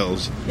these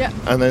shells. Yeah.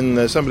 And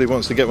then somebody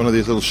wants to get one of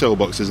these little shell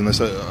boxes, and they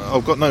say,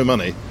 "I've got no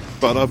money.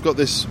 but I've got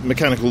this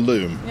mechanical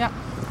loom. Yeah,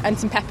 and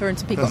some pepper and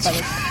some peacock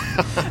feathers.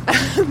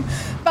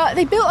 But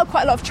they built up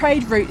quite a lot of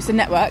trade routes and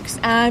networks,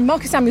 and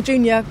Marcus Samuel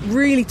Jr.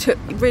 really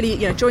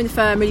joined the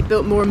firm, really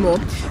built more and more.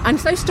 And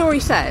so story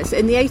says,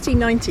 in the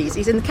 1890s,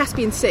 he's in the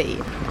Caspian Sea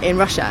in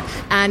Russia,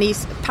 and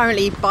he's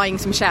apparently buying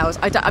some shells.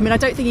 I don't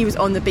think he was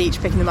on the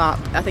beach picking them up.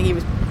 I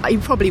think he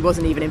probably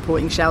wasn't even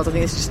importing shells. I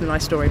think it's just a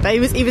nice story. But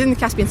he was in the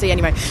Caspian Sea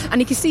anyway, and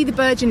you could see the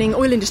burgeoning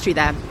oil industry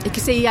there. You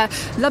could see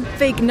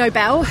Ludwig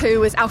Nobel, who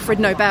was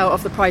Alfred Nobel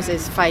of the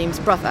Prizes fame's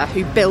brother,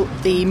 who built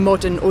the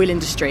modern oil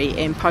industry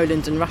in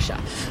Poland and Russia,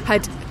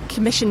 had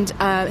commissioned,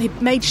 he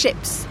made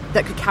ships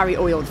that could carry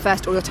oil, the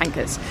first oil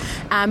tankers.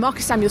 And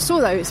Marcus Samuel Jr.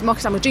 saw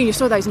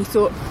those, and he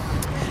thought,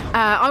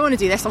 I want to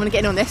do this, I want to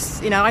get in on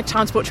this. I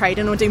transport trade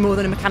and I want to do more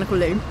than a mechanical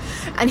loom.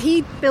 And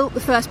he built the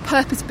first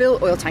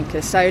purpose-built oil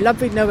tankers. So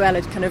Ludwig Nobel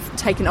had kind of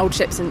taken old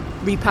ships and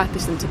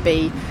repurposed them to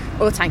be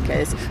oil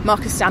tankers.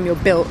 Marcus Samuel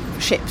built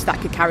ships that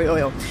could carry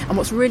oil. And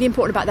what's really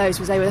important about those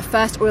was they were the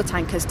first oil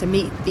tankers to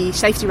meet the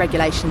safety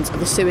regulations of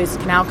the Suez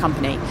Canal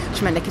Company,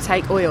 which meant they could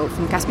take oil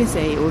from the Caspian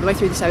Sea all the way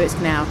through the Suez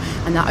Canal,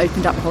 and that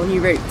opened up whole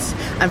new routes.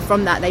 And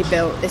from that they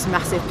built this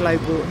massive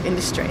global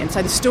industry. And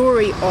so the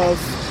story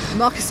of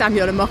Marcus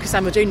Samuel and Marcus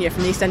Samuel Jr.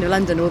 from the East End of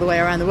London all the way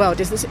around the world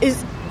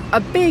is a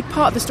big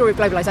part of the story of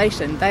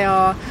globalisation. They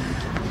are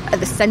at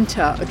the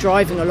centre of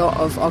driving a lot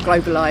of our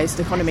globalised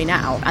economy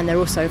now, and they're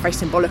also very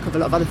symbolic of a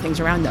lot of other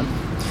things around them.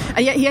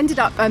 And yet he ended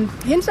up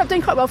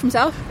doing quite well for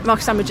himself,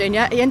 Marcus Samuel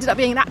Jr. He ended up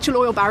being an actual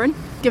oil baron,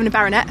 given a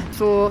baronet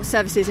for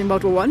services in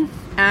World War I.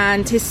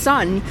 And his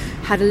son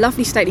had a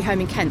lovely stately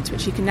home in Kent,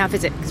 which you can now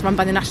visit. It's run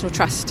by the National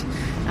Trust.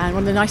 And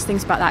one of the nice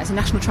things about that is the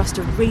National Trust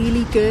are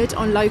really good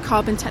on low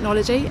carbon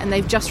technology, and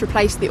they've just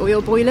replaced the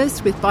oil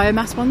boilers with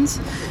biomass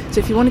ones. So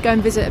if you want to go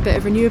and visit a bit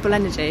of renewable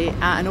energy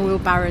at an oil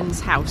baron's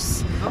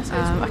house,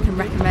 I can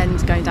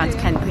recommend going down to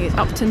Kent. I think it's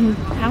Upton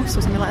House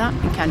or something like that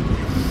in Kent.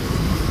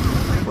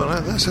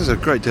 Well, that says a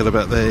great deal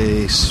about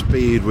the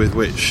speed with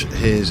which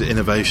his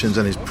innovations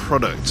and his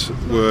product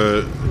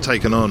were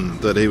taken on,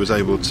 that he was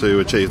able to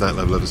achieve that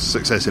level of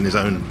success in his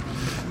own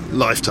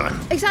lifetime.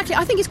 Exactly.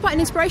 I think it's quite an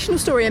inspirational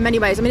story in many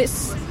ways. I mean,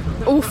 it's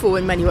awful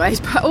in many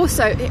ways, but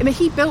also,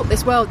 he built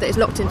this world that is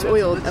locked into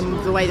oil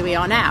and the way that we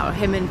are now,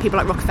 him and people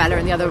like Rockefeller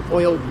and the other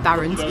oil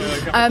barons.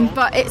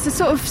 But it's a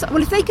sort of,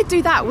 well, if they could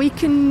do that, we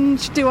can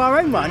do our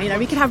own one.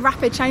 We could have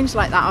rapid change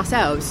like that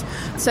ourselves.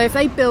 So if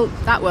they built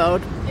that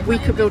world, we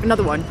could build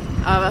another one.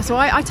 So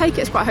I take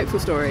it as quite a hopeful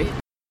story.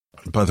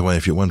 By the way,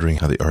 if you're wondering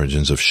how the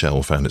origins of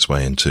Shell found its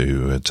way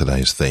into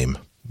today's theme,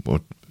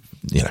 well,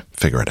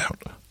 figure it out.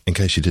 In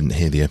case you didn't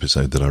hear the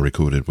episode that I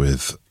recorded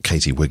with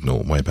Katie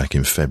Wignall way back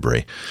in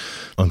February,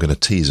 I'm going to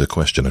tease a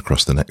question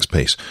across the next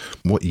piece.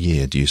 What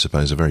year do you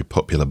suppose a very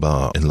popular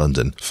bar in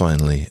London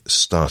finally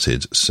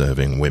started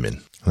serving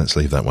women? Let's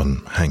leave that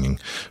one hanging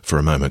for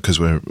a moment,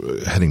 because we're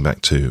heading back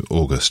to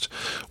August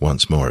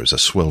once more. It was a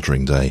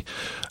sweltering day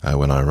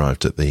when I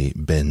arrived at the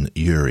Ben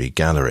Urey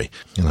Gallery,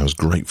 and I was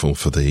grateful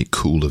for the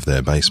cool of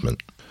their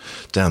basement.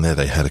 Down there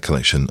they had a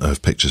collection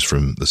of pictures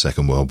from the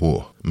Second World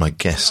War. My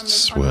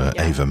guests were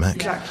Ava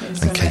Mack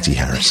and Katie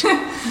Harris.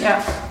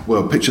 Yeah.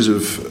 Well, pictures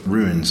of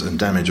ruins and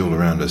damage all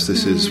around us.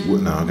 This is...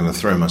 Now I'm going to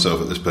throw myself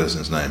at this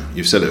person's name.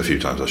 You've said it a few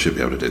times. I should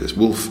be able to do this.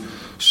 Wolf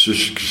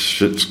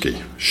Szyszczycki.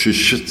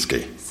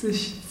 Szyszczycki.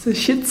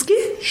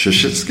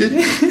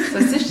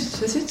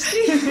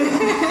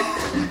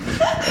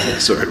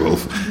 Sorry,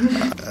 Wolf.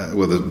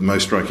 Well, the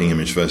most striking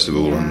image, first of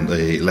all, on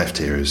the left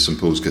here is St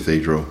Paul's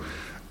Cathedral,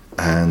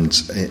 and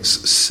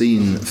it's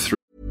seen through.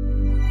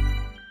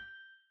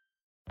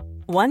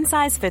 One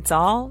size fits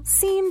all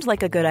seemed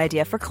like a good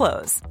idea for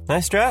clothes.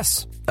 Nice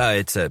dress.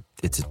 It's a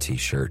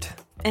t-shirt.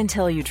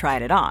 Until you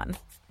tried it on.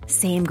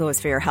 Same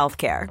goes for your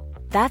healthcare.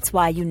 That's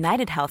why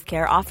United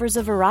Healthcare offers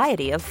a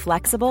variety of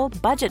flexible,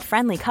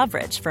 budget-friendly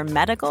coverage for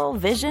medical,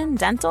 vision,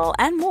 dental,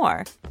 and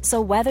more. So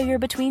whether you're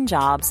between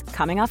jobs,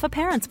 coming off a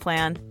parent's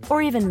plan,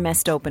 or even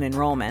missed open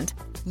enrollment,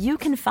 you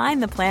can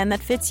find the plan that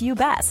fits you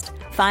best.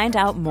 Find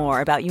out more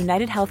about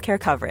United Healthcare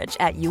coverage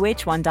at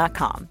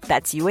uh1.com.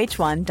 That's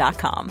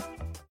uh1.com.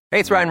 Hey,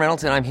 it's Ryan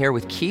Reynolds, and I'm here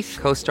with Keith,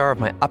 co-star of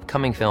my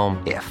upcoming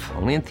film, If,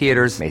 only in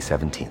theaters May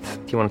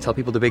 17th. Do you want to tell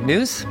people the big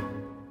news?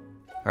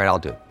 All right, I'll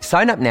do it.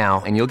 Sign up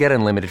now and you'll get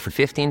unlimited for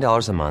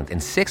 $15 a month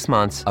and 6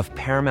 months of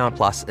Paramount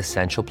Plus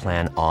Essential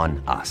Plan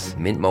on us.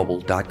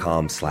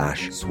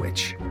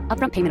 MintMobile.com/switch.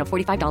 Upfront payment of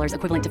 $45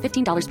 equivalent to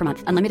 $15 per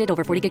month. Unlimited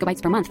over 40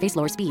 gigabytes per month. Face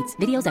lower speeds.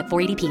 Videos at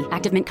 480p.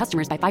 Active Mint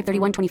customers by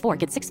 531.24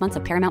 get 6 months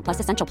of Paramount Plus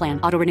Essential Plan.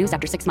 Auto renews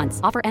after 6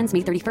 months. Offer ends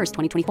May 31st,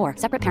 2024.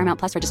 Separate Paramount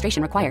Plus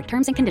registration required.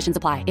 Terms and conditions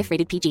apply if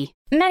rated PG.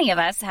 Many of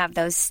us have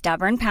those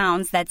stubborn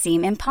pounds that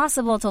seem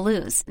impossible to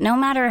lose, no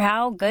matter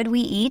how good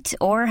we eat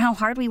or how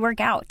hard we work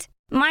out.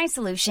 My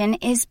solution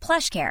is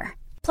PlushCare.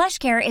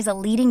 PlushCare is a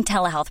leading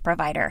telehealth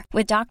provider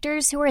with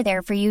doctors who are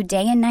there for you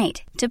day and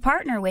night to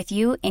partner with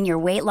you in your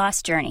weight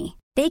loss journey.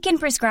 They can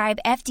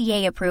prescribe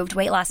FDA-approved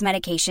weight loss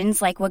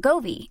medications like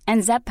Wegovy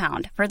and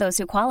Zepbound for those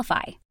who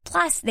qualify.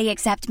 Plus, they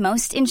accept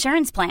most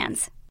insurance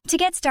plans. To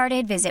get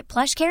started, visit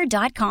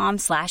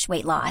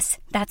plushcare.com/weightloss.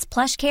 That's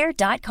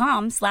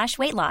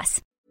plushcare.com/weightloss.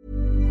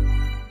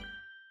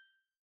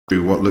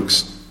 What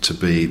looks to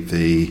be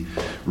the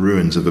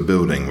ruins of a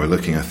building. We're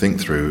looking, I think,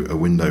 through a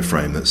window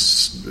frame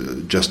that's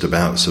just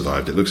about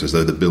survived. It looks as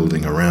though the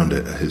building around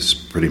it has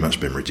pretty much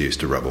been reduced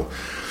to rubble,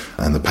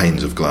 and the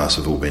panes of glass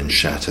have all been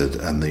shattered,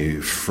 and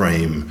the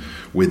frame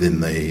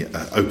within the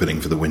opening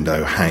for the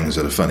window hangs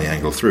at a funny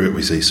angle. Through it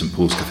we see St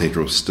Paul's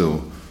Cathedral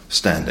still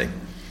standing.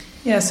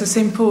 Yeah, so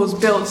St Paul's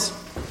rebuilt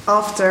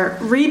after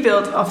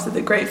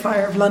the Great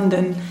Fire of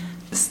London,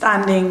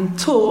 standing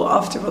tall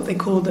after what they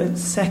call the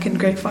Second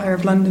Great Fire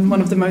of London, one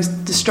of the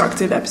most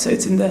destructive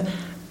episodes in the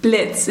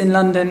Blitz in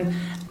London.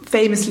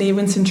 Famously,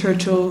 Winston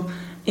Churchill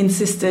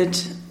insisted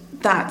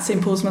that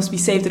St Paul's must be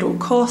saved at all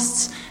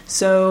costs,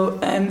 so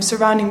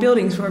surrounding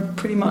buildings were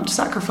pretty much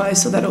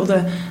sacrificed so that all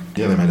the...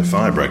 Yeah, they made a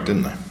fire break,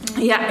 didn't they?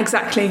 Yeah,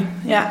 exactly.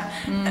 Yeah.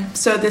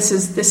 So this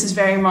is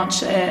very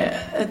much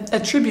a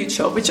tribute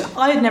shot, which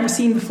I had never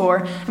seen before.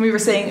 And we were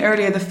saying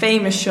earlier, the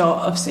famous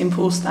shot of St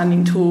Paul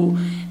standing tall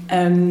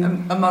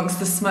amongst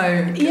the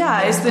smoke.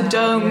 Yeah, it's the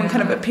dome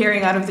kind of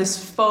appearing out of this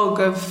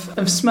fog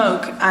of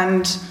smoke.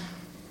 And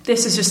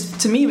this is just,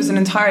 to me, was an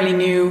entirely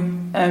new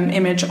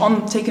image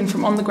taken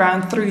from on the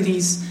ground through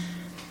these,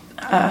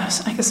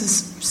 I guess,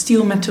 it's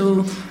steel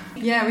metal.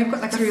 Yeah, we've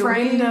got like a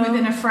frame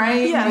within a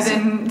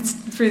frame,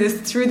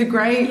 through the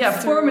grate. Yeah,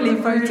 formally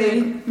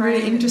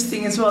very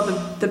interesting as well.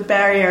 The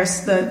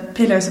barriers, the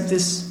pillars of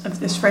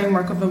this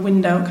framework of a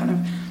window, kind of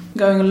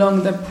going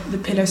along the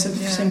pillars of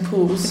St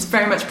Paul's. It's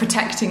very much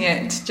protecting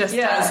it, just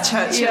as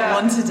Churchill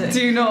wanted it.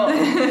 Do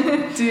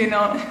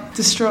not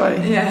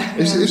destroy. Yeah.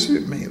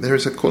 There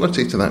is a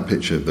quality to that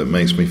picture that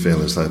makes me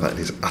feel as though that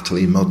is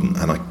utterly modern,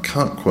 and I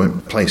can't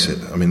quite place it.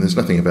 I mean, there's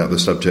nothing about the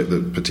subject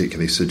that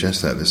particularly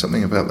suggests that. There's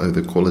something about, though,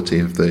 the quality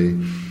of the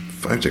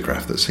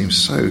photograph that seems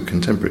so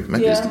contemporary.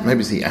 Maybe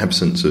it's the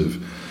absence of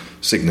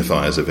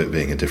signifiers of it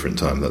being a different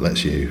time that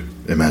lets you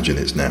imagine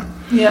it's now.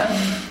 Yeah.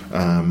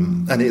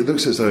 And it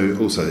looks as though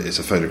also it's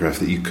a photograph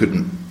that you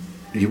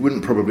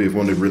wouldn't probably have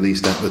wanted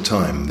released at the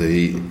time.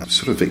 The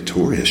sort of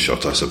victorious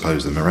shot, I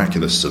suppose, the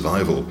miraculous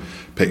survival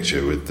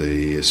picture with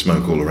the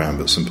smoke all around,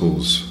 but St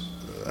Paul's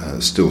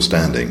still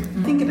standing.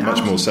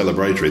 Much more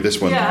celebratory.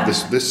 This one,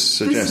 this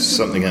suggests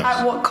something else.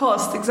 At what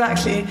cost,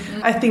 exactly?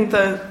 I think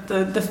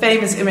the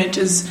famous image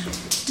is,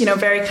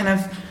 very kind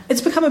of.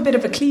 It's become a bit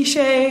of a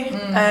cliche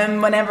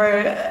whenever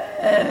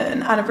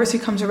an anniversary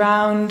comes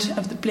around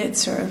of the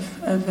Blitz or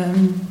of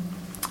the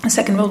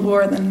Second World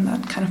War, then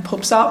that kind of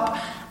pops up,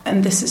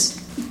 and this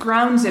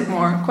grounds it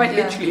more, quite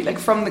literally, like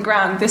from the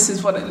ground. This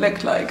is what it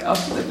looked like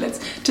after the Blitz.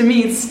 To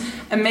me, it's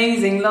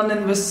amazing.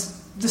 London was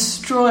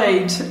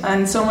destroyed,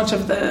 and so much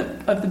of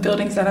the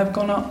buildings that have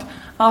gone up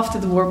after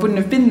the war wouldn't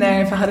have been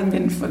there if it hadn't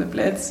been for the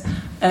Blitz,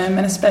 and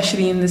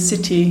especially in the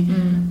city.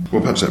 Well,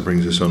 perhaps that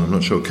brings us on, I'm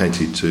not sure,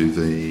 Katie, to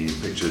the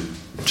picture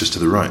just to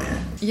the right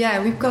here.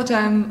 Yeah, we've got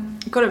a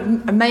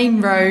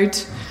main road,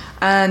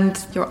 and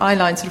your eye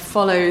line sort of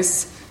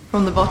follows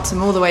from the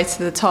bottom all the way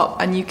to the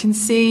top, and you can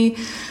see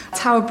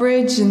Tower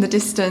Bridge in the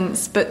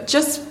distance, but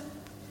just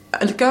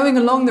going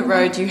along the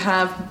road you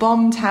have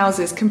bombed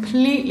houses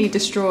completely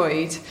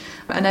destroyed,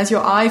 and as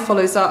your eye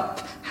follows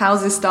up,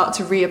 houses start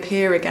to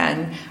reappear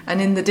again, and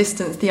in the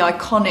distance the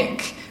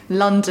iconic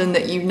London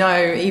that you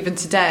know even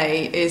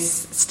today is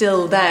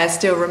still there,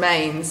 still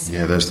remains.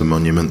 Yeah, there's the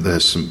monument,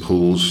 there's St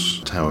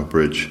Paul's, Tower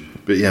Bridge.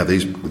 But yeah,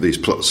 these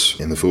plots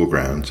in the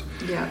foreground,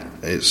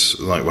 it's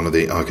like one of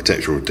the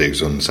architectural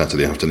digs on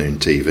Saturday afternoon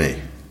TV.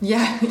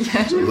 Yeah.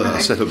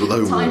 A set of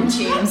low time walls.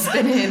 Time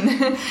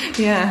spinning.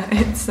 Yeah,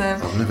 it's...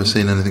 I've never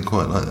seen anything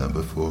quite like that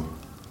before.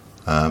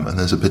 And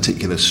there's a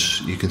particular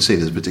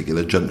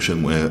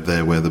junction where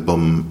the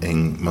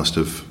bombing must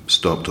have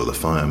stopped, or the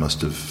fire must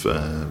have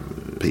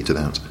petered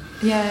out.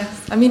 Yeah,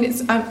 I mean,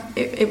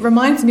 it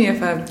reminds me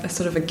of a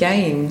sort of a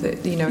game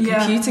that, a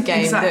computer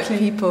game that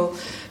people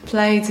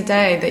play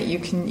today, that you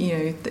can,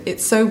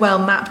 it's so well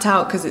mapped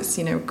out because it's,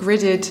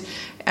 gridded,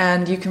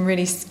 and you can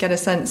really get a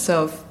sense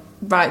of,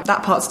 right,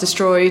 that part's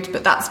destroyed,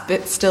 but that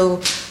bit's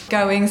still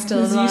going, still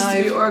alive. It used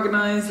to be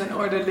organised and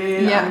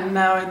orderly, and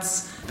now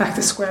it's back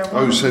to square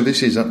one. Oh, so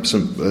this is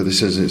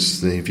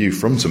it's the view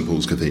from St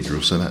Paul's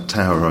Cathedral. So that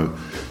tower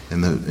in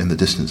the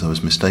distance, I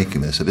was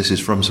mistaken there. So this is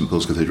from St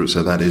Paul's Cathedral.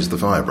 So that is the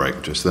fire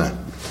break just there.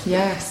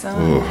 Yes.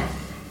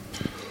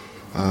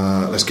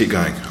 Let's keep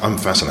going. I'm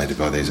fascinated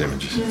by these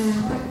images. Yeah.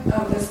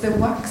 Oh, there's the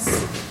wax.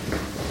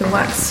 The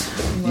wax.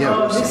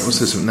 Yeah. What's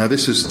this? Now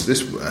this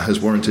has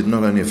warranted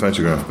not only a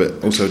photograph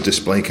but also a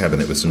display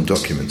cabinet with some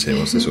documents here.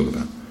 What's this all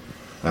about?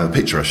 The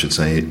picture, I should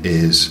say,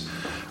 is.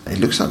 It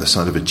looks like the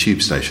side of a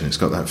tube station. It's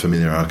got that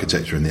familiar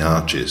architecture in the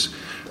arches,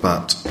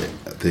 but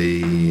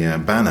the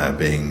banner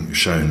being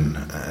shown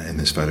in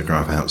this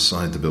photograph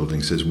outside the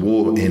building says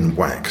 "War in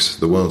Wax,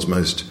 the world's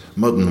most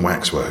modern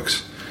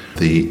waxworks.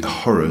 The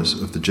horrors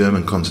of the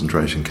German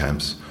concentration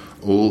camps,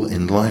 all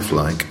in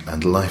lifelike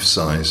and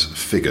life-size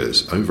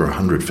figures, over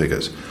 100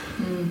 figures."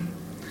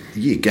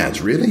 Ye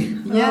gads, really?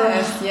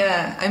 Yes,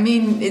 yeah. I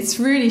mean, it's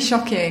really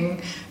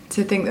shocking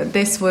to think that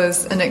this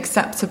was an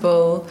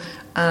acceptable,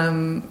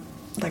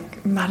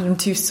 like Madame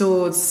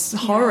Tussauds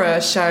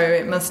horror show.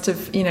 It must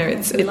have,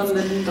 it's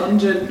London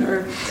Dungeon,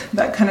 or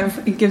that kind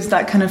of, it gives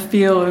that kind of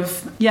feel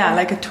of,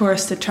 like a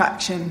tourist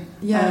attraction.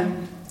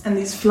 And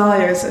these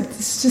flyers,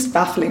 it's just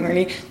baffling,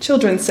 really.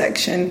 Children's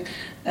section.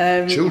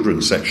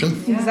 Children's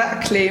section?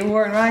 Exactly.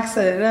 Warren Wax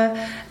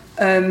said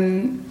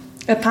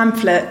a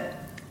pamphlet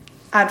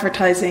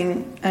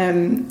advertising,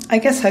 I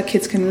guess, how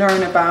kids can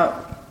learn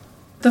about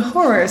the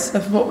horrors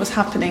of what was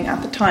happening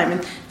at the time.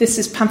 And this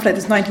pamphlet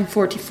is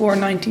 1944,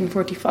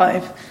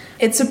 1945.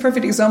 It's a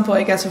perfect example,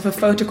 I guess, of a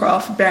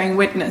photograph bearing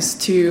witness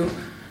to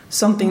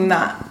something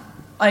that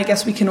I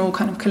guess we can all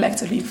kind of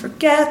collectively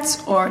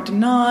forget or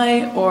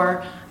deny,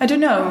 or I don't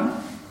know.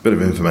 Bit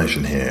of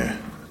information here.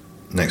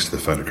 Next to the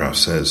photograph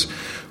says,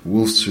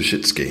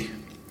 Wolf-Souchytsky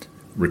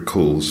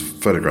recalls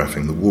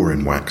photographing the war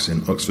in wax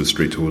in Oxford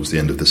Street towards the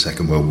end of the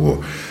Second World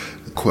War.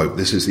 Quote,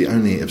 "This is the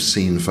only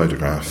obscene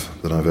photograph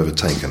that I've ever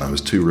taken. I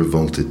was too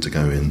revolted to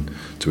go in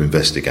to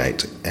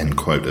investigate." End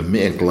quote. A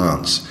mere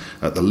glance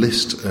at the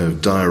list of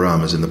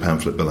dioramas in the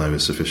pamphlet below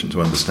is sufficient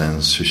to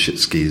understand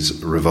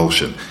Souchytsky's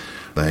revulsion.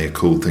 They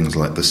called things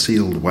like the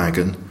sealed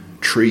wagon,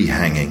 tree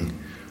hanging,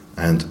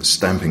 and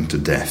stamping to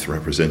death,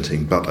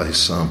 representing but a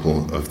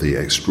sample of the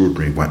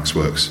extraordinary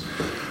waxworks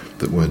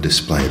that were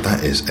displayed.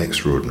 That is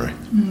extraordinary.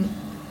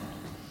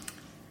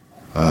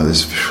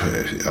 Words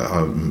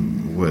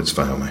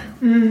fail me.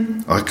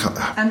 I can't.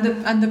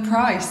 And the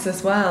price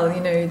as well.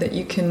 That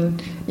you can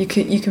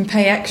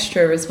pay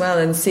extra as well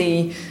and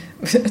see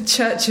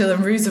Churchill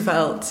and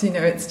Roosevelt.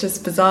 It's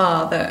just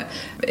bizarre that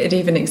it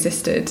even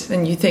existed.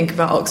 And you think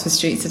about Oxford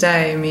Street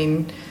today. I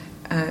mean,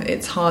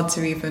 it's hard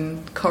to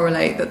even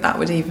correlate that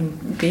would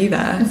even be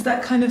there. It's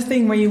that kind of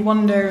thing where you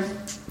wonder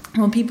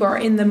when people are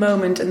in the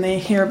moment and they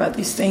hear about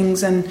these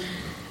things, and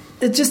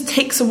it just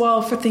takes a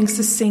while for things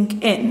to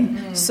sink in.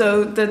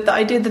 So the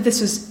idea that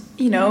this was,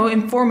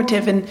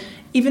 informative and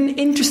even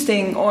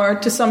interesting, or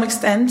to some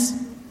extent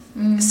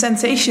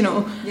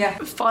sensational,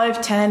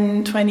 5,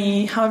 10,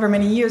 20, however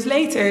many years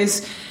later,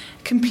 is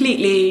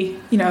completely,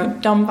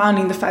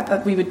 dumbfounding the fact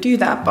that we would do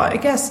that. But I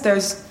guess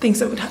there's things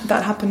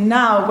that happen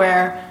now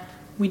where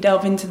we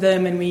delve into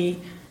them and we,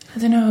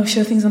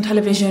 show things on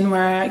television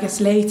where I guess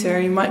later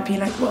you might be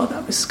like, well,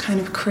 that was kind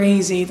of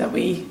crazy that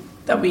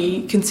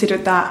we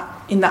considered that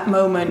in that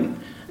moment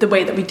the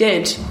way that we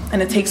did.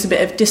 And it takes a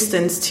bit of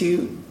distance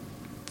to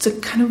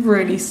kind of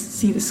really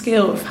see the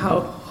scale of how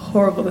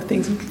horrible the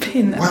things have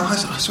been. Well, I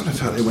sort of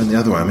felt it went the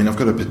other way. I mean, I've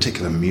got a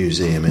particular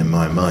museum in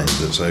my mind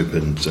that's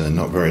opened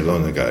not very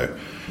long ago,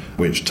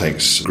 which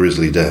takes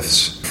grisly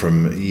deaths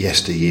from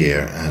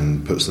yesteryear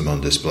and puts them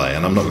on display.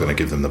 And I'm not going to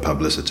give them the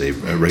publicity.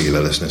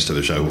 Regular listeners to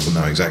the show will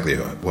know exactly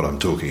what I'm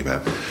talking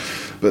about.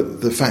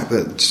 But the fact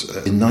that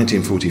in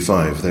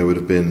 1945 there would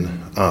have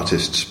been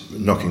artists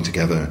knocking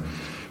together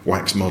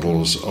wax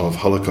models of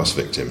Holocaust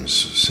victims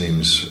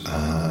seems,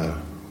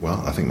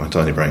 I think my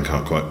tiny brain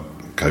can't quite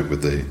cope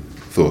with the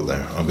thought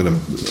there. I'm going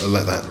to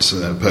let that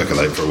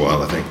percolate for a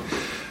while, I think,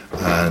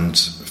 and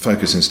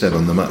focus instead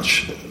on the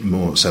much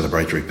more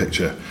celebratory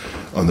picture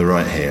on the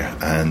right here.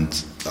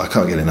 And I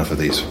can't get enough of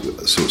these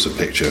sorts of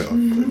picture.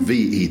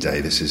 VE Day,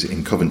 this is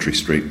in Coventry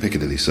Street,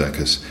 Piccadilly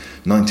Circus,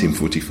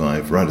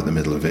 1945. Right at the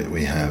middle of it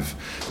we have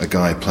a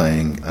guy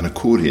playing an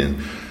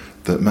accordion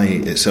that may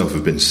itself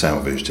have been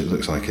salvaged. It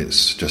looks like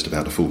it's just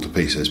about to fall to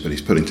pieces, but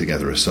he's putting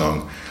together a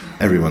song.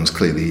 Everyone's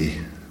clearly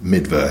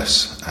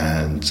mid-verse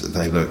and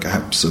they look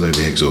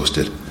absolutely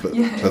exhausted, but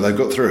they've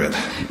got through it.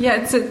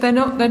 They're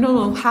not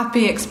all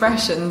happy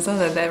expressions, are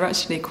they? They're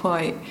actually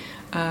quite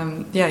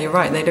you're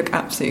right, they look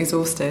absolutely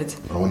exhausted.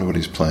 I wonder what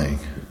he's playing.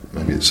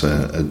 Maybe it's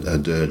a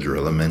dirge or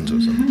a lament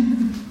or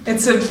something.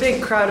 It's a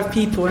big crowd of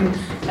people,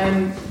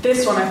 and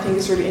this one I think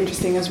is really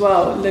interesting as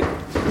well,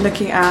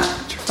 looking at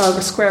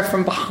Trafalgar Square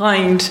from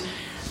behind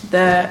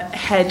the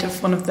head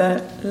of one of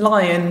the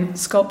lion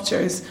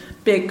sculptures.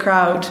 Big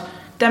crowd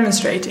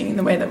demonstrating in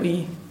the way that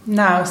we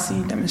now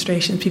see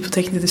demonstrations, people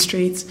taking to the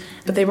streets.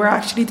 But they were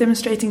actually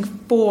demonstrating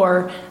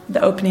for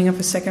the opening of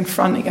a second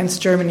front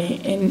against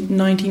Germany in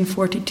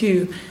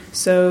 1942.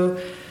 So,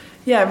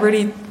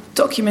 really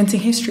documenting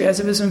history as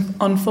it was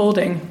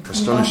unfolding.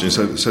 Astonishing.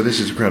 So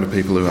this is a crowd of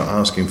people who are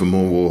asking for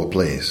more war,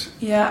 please.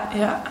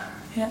 Yeah.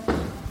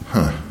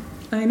 Huh.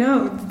 I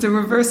know. The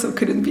reversal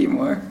couldn't be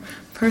more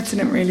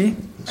pertinent, really.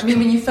 I mean,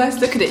 when you first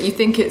look at it, you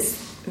think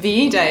it's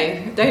VE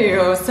Day, don't you,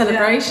 or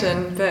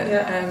celebration? But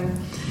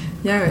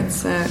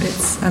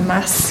it's a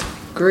mass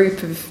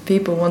group of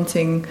people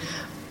wanting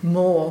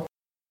more.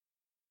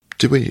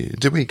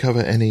 Did we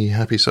cover any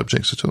happy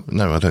subjects at all?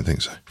 No, I don't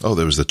think so. Oh,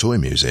 there was the Toy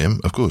Museum.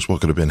 Of course, what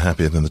could have been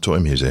happier than the Toy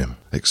Museum?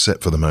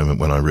 Except for the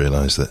moment when I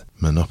realised that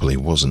Monopoly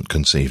wasn't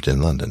conceived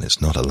in London.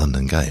 It's not a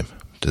London game.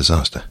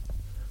 Disaster.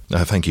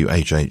 Thank you,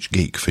 HH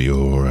Geek, for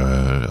your...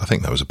 I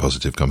think that was a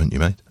positive comment you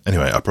made.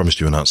 Anyway, I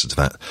promised you an answer to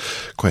that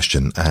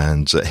question,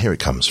 and here it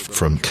comes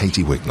from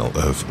Katie Wignall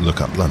of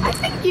Look Up London. I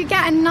think you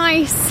get a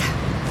nice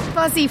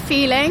fuzzy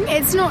feeling.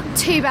 It's not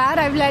too bad.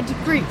 I've led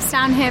groups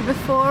down here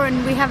before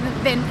and we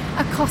haven't been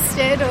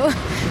accosted or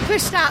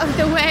pushed out of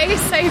the way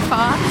so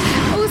far.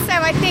 Also,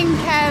 I think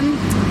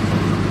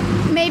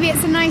maybe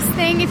it's a nice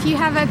thing if you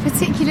have a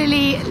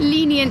particularly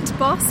lenient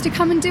boss to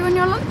come and do on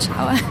your lunch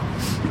hour.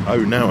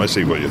 Oh, now I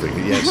see what you're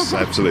thinking. Yes,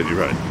 absolutely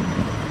right.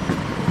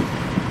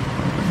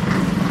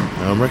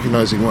 Now, I'm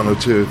recognising one or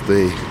two of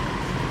the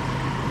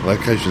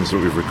locations that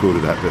we've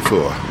recorded at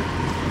before.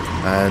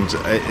 And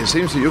it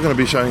seems that you're going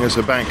to be showing us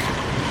a bank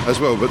as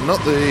well, but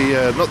not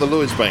the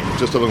Lloyds Bank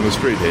just along the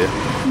street here.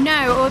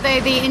 No, although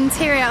the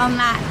interior on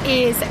that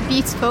is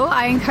beautiful.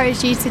 I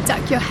encourage you to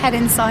duck your head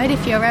inside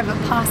if you're ever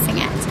passing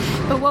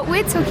it. But what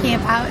we're talking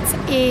about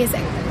is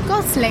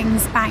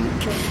Gosling's Bank.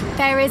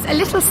 There is a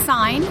little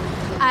sign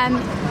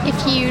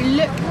if you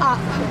look up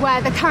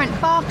where the current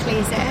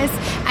Barclays is,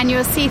 and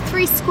you'll see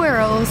 3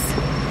 squirrels.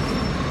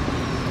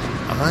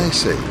 I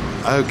see.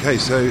 Okay,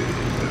 so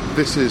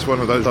this is one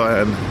of those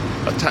iron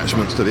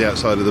attachments to the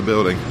outside of the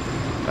building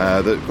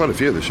that quite a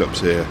few of the shops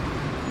here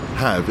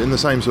have, in the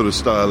same sort of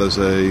style as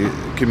a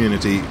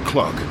community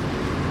clock.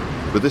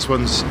 But this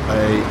one's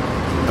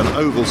an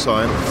oval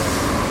sign,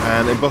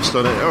 and embossed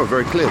on it,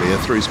 very clearly, are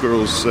 3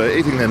 squirrels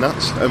eating their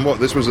nuts. And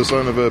this was a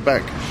sign of a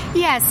bank?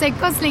 Yeah, so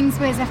Gosling's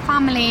was a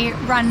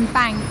family-run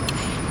bank.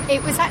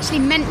 It was actually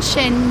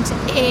mentioned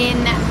in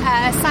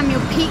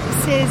Samuel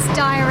Pepys's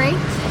diary.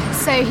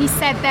 So he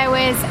said there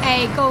was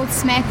a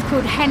goldsmith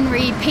called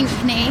Henry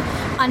Pinckney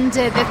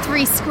under the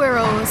 3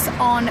 squirrels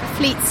on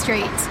Fleet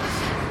Street.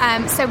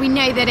 So we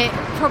know that it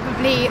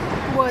probably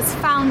was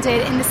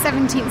founded in the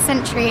 17th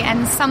century,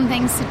 and some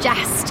things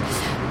suggest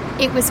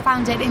it was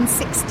founded in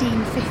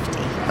 1650.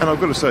 And I've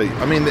got to say,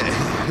 I mean,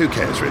 who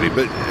cares really?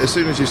 But as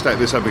soon as you stack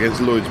this up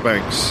against Lloyds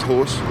Bank's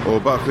horse or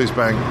Barclays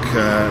Bank,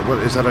 what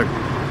is that, a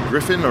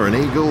griffin or an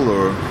eagle,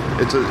 or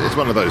it's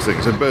one of those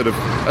things, a bird of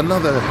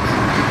another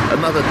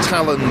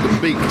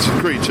taloned beaked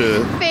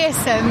creature.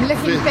 Fearsome,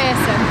 looking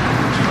fearsome.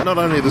 Not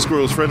only are the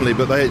squirrels friendly,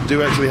 but they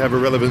do actually have a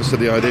relevance to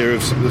the idea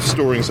of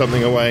storing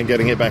something away and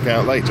getting it back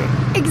out later.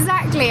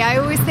 Exactly. I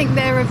always think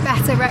they're a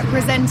better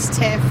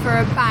representative for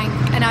a bank,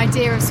 an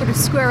idea of sort of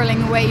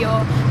squirreling away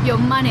your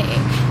money.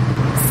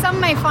 Some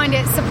may find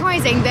it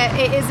surprising that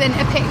it isn't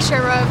a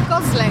picture of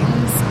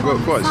Gosling's. Well,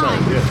 quite so,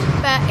 yes.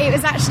 But it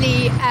was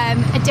actually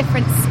a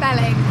different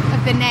spelling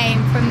of the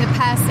name from the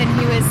person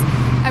who was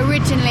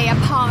originally a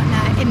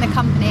partner in the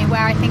company,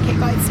 where I think it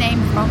got its name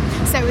from.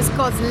 So it was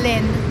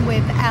Goslin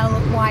with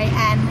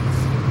Lyn.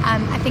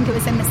 I think it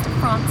was a Mr.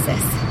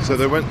 Francis. So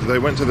they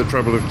went to the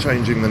trouble of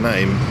changing the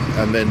name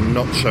and then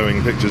not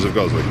showing pictures of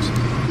Goslings.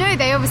 No,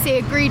 they obviously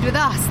agreed with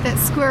us that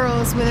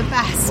squirrels were the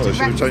best. Well, they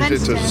should have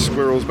changed it to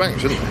Squirrels Bank,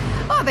 shouldn't they?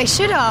 Oh, they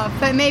should have,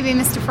 but maybe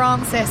Mr.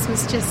 Francis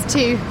was just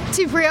too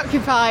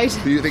preoccupied.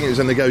 Do you think it was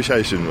a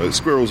negotiation with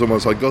Squirrels on one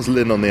side,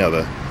 Goslin on the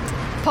other?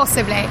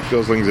 Possibly.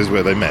 Goslings is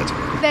where they met.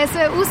 There's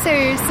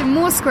also some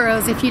more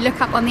squirrels if you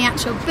look up on the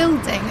actual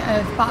building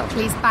of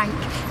Barclays Bank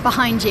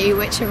behind you,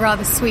 which are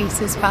rather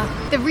sweet as well.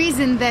 The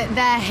reason that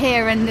they're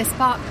here in this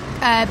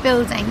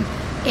building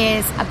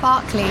is a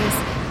Barclays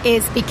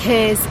is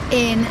because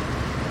in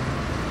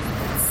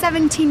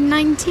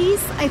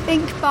 1790s, I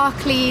think,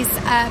 Barclays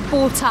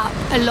bought up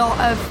a lot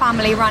of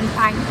family-run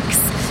banks,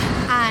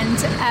 and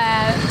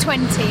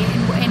 20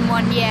 in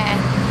 1 year,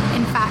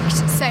 in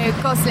fact. So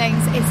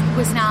Gosling's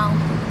was now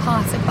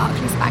part of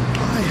Barclays Bank.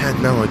 I had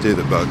no idea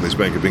that Barclays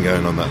Bank had been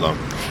going on that long.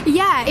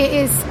 Yeah, it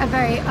is a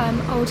very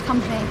old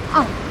company.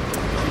 Oh,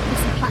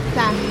 there's a plaque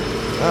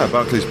there.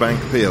 Barclays Bank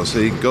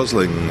PLC,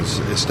 Gosling's,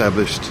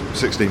 established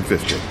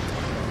 1650.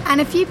 And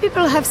a few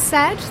people have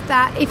said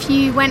that if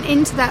you went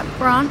into that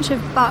branch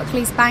of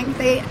Barclays Bank,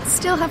 they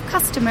still have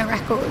customer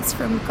records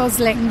from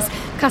Gosling's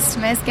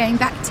customers going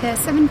back to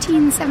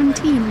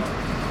 1717.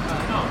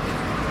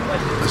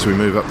 As we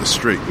move up the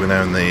street, we're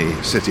now in the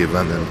City of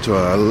London. To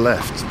our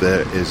left,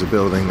 there is a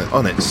building that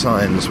on its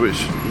signs,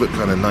 which look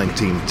kind of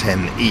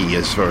 1910-y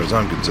as far as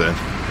I'm concerned,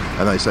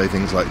 and they say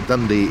things like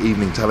Dundee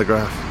Evening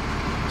Telegraph,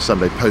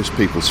 Sunday Post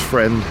People's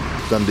Friend,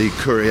 Dundee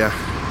Courier.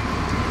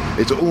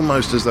 It's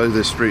almost as though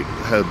this street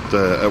had,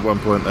 at one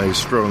point, a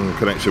strong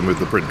connection with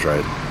the print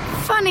trade.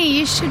 Funny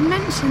you should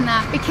mention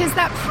that, because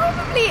that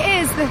probably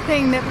is the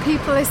thing that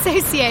people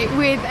associate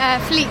with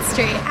Fleet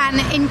Street.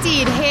 And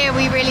indeed, here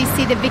we really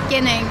see the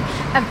beginning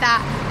of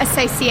that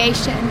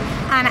association.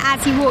 And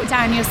as you walk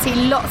down, you'll see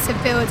lots of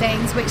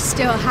buildings which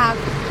still have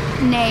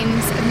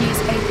names of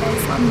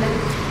newspapers on them.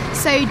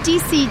 So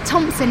DC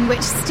Thompson,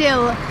 which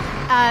still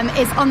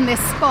is on this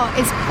spot,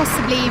 is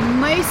possibly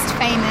most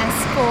famous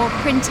for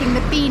printing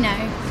the Beano.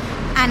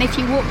 And if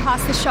you walk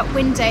past the shop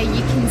window,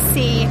 you can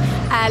see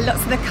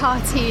lots of the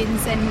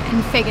cartoons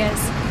and figures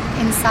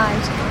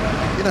inside.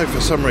 You know, for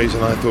some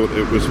reason I thought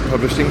it was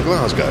published in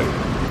Glasgow.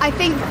 I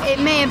think it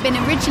may have been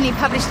originally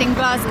published in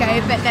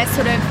Glasgow, but they're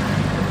sort of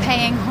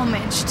paying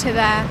homage to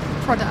their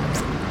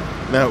product.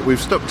 Now, we've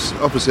stopped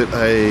opposite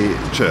a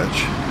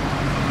church.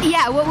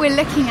 Yeah, what we're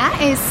looking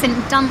at is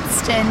St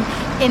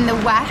Dunstan in the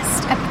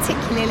west, a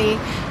particularly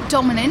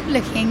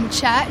dominant-looking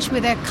church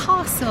with a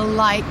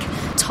castle-like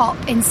top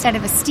instead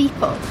of a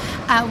steeple.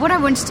 What I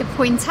wanted to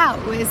point out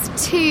was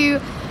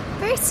 2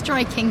 very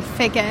striking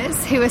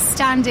figures who are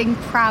standing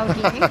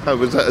proudly.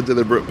 Was that a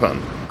deliberate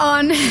pun?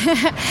 No,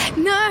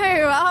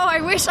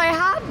 I wish I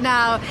had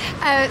now.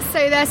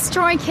 So they're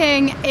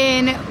striking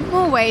in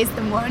more ways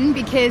than one,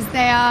 because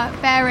they are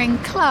bearing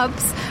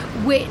clubs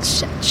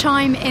which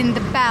chime in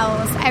the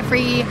bells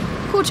every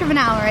quarter of an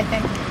hour, I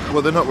think.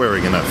 Well, they're not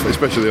wearing enough,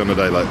 especially on a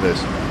day like this.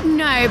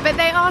 No, but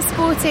they are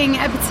sporting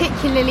a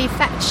particularly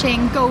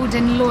fetching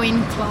golden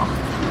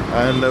loincloth.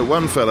 And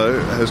one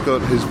fellow has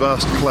got his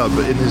vast club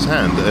in his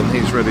hand, and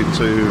he's ready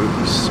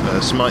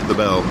to smite the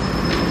bell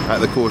at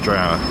the quarter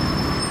hour.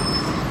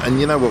 And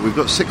you know what? We've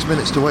got 6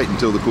 minutes to wait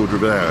until the quarter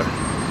of an hour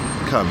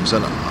comes,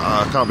 and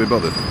I can't be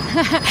bothered.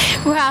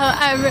 Well,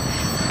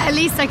 at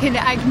least I can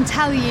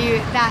tell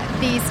you that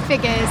these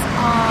figures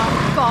are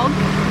Gog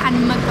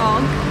and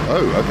Magog.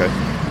 Oh, okay.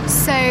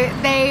 So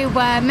they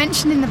were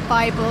mentioned in the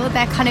Bible.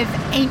 They're kind of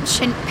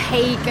ancient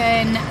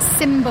pagan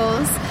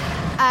symbols.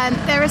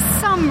 There are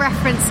some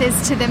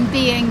references to them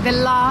being the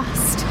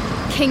last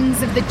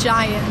kings of the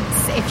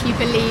giants, if you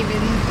believe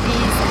in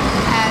these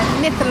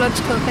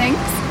mythological things.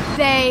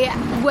 They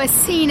were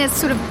seen as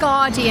sort of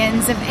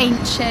guardians of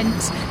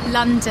ancient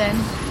London.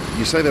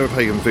 You say they were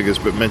pagan figures,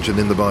 but mentioned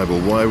in the Bible.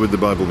 Why would the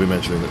Bible be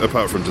mentioning them,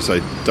 apart from to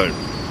say, don't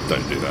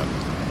do that?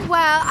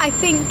 Well, I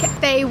think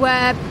they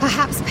were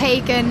perhaps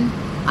pagan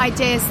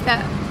ideas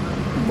that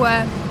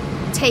were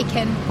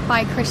taken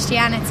by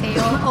Christianity,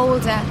 or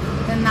older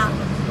than that.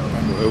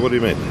 What do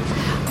you mean?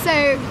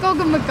 So Gog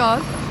and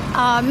Magog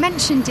are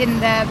mentioned in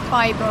the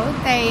Bible.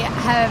 They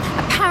have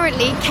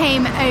apparently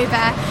came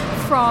over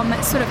from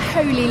sort of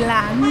holy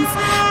lands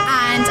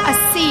and are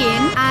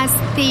seen as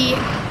the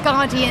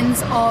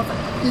guardians of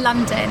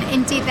London.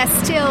 Indeed, they're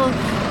still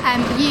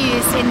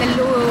used in the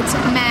Lord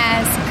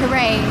Mayor's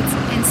parade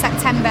in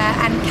September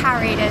and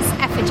carried as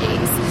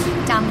effigies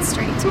down the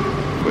street.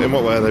 In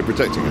what way are they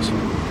protecting us?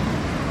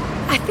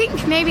 I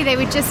think maybe they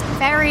were just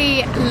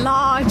very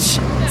large,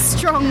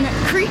 strong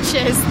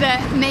creatures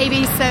that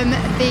maybe some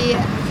of the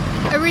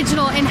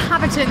original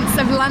inhabitants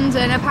of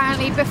London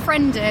apparently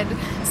befriended,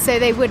 so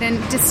they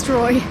wouldn't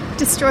destroy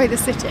the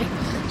city.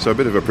 So a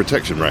bit of a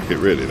protection racket,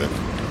 really, then?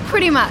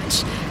 Pretty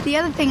much. The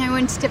other thing I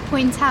wanted to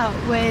point out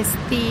was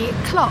the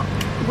clock,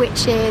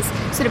 which is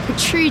sort of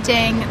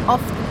protruding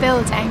off the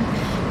building,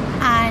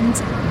 and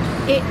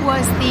it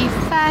was the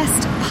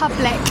first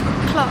public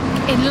clock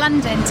in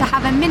London to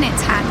have a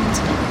minute hand.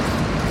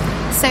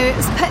 So it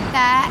was put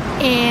there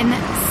in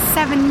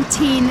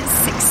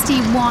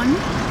 1761,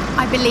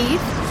 I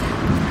believe.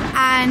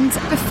 And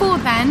before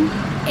then,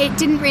 it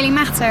didn't really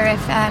matter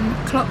if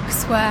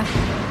clocks were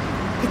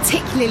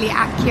particularly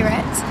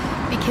accurate,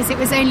 because it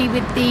was only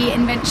with the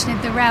invention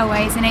of the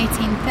railways in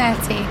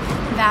 1830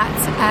 that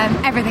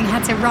everything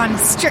had to run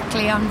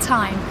strictly on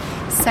time.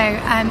 So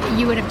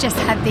you would have just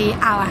had the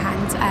hour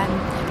hand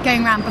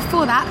going around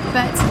before that,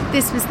 but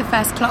this was the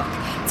first clock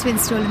to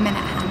install a minute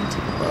hand.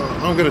 Well,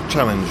 I'm going to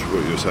challenge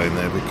what you're saying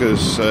there,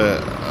 because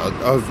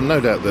I've no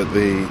doubt that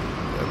the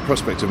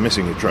prospect of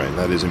missing a train,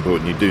 that is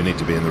important. You do need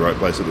to be in the right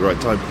place at the right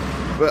time.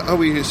 But are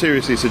we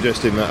seriously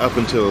suggesting that up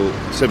until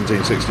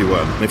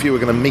 1761, if you were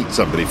going to meet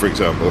somebody, for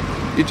example,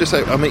 you'd just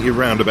say, I'll meet you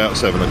round about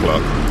 7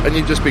 o'clock, and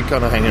you'd just be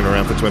kind of hanging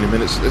around for 20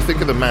 minutes? Think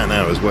of the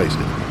man-hours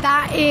wasted.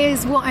 That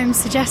is what I'm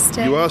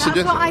suggesting. You are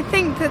suggesting? That's what I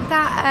think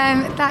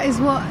that is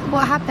what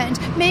happened.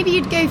 Maybe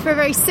you'd go for a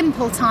very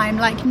simple time,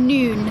 like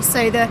noon,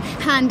 so the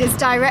hand is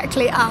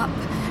directly up,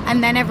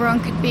 and then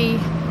everyone could be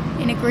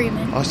in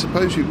agreement. I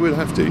suppose you would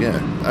have to, yeah.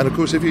 And of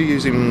course, if you're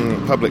using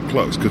public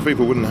clocks, because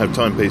people wouldn't have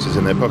timepieces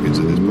in their pockets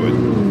at this point,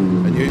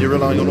 and you're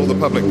relying on all the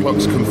public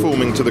clocks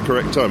conforming to the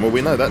correct time, well,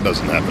 we know that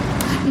doesn't happen.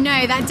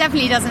 No, that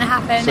definitely doesn't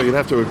happen. So you'd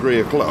have to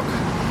agree a clock.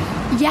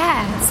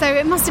 Yeah, so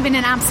it must have been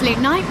an absolute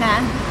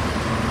nightmare.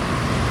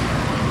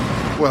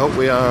 Well,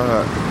 we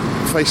are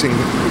facing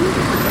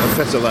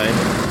Fetter Lane.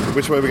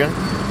 Which way are we going?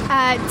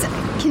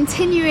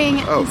 Continuing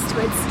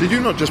eastwards. Did you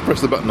not just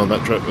press the button on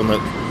that trip?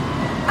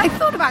 I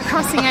thought about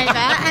crossing over,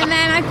 and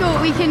then I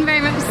thought we can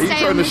very much stay. Are you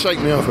trying to shake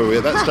me off? Are we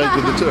at that stage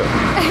of the tour?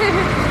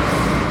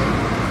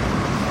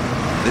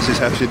 This is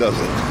how she does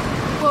it.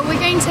 Well, we're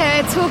going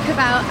to talk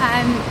about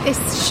this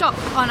shop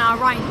on our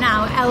right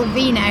now, El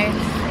Vino.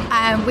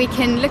 We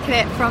can look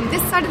at it from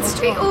this side of the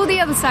street or the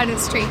other side of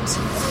the street.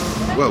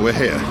 Well, we're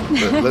here.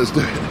 Let's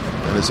do it.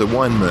 And it's a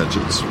wine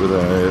merchant with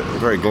a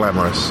very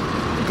glamorous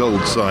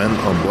gold sign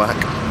on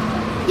black.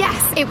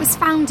 Yes, it was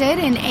founded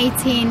in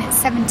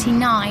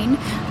 1879.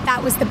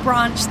 That was the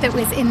branch that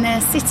was in the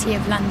City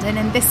of London,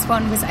 and this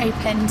one was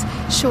opened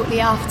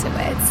shortly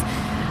afterwards.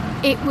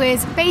 It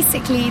was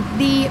basically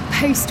the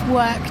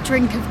post-work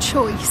drink of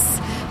choice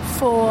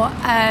for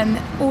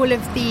all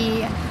of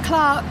the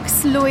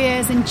clerks,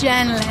 lawyers and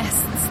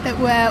journalists that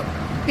were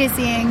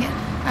busying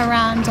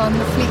around on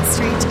the Fleet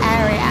Street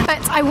area.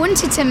 But I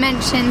wanted to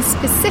mention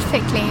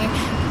specifically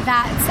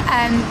that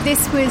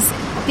this was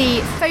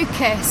the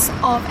focus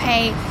of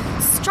a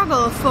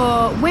struggle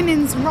for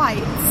women's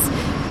rights.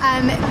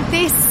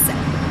 This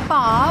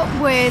bar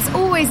was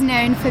always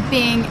known for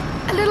being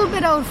a little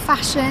bit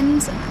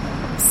old-fashioned,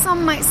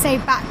 some might say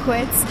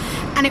backwards,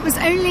 and it was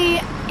only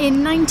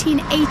in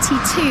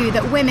 1982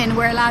 that women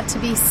were allowed to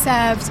be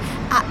served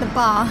at the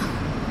bar.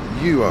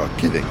 You are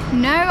kidding.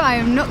 No, I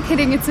am not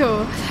kidding at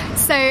all.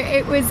 So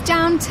it was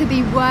down to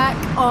the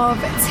work of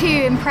two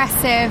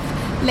impressive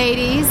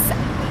ladies,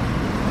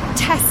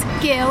 Tess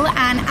Gill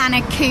and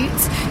Anna Coote,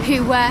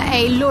 who were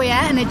a lawyer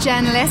and a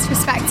journalist,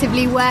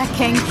 respectively,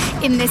 working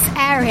in this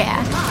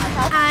area.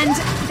 And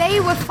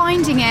they were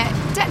finding it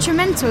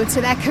detrimental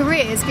to their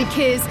careers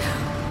because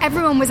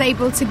everyone was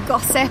able to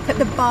gossip at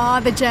the bar.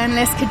 The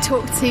journalists could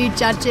talk to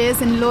judges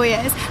and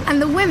lawyers,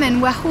 and the women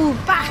were hauled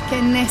back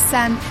in this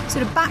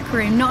sort of back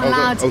room, not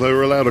allowed. They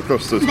were allowed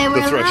across the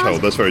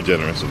threshold. That's very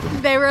generous of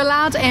them. They were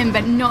allowed in,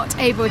 but not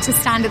able to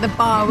stand at the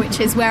bar,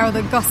 which is where all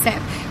the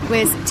gossip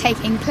was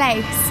taking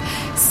place.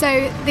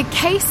 So the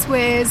case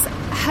was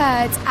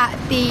heard at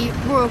the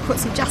Royal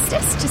Courts of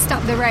Justice, just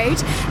up the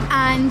road.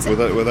 And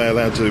were they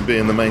allowed to be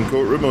in the main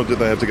courtroom, or did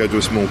they have to go to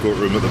a small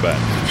courtroom at the back?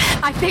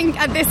 I think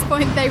at this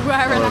point they were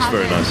allowed. That's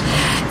very nice.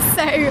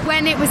 So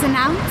when it was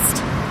announced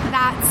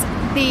that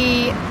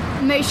the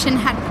motion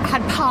had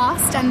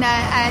passed and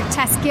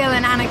Tess Gill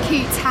and Anna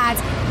Coote had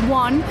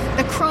won,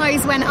 the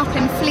cries went up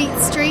in Fleet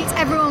Street.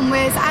 Everyone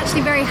was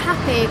actually very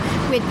happy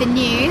with the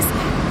news,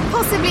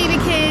 possibly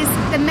because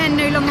the men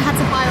no longer had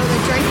to buy all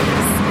the drinks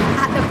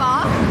at the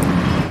bar.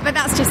 But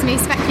that's just me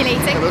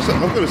speculating.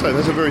 I've got to say,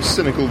 that's a very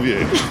cynical view.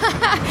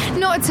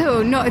 Not at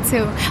all, not at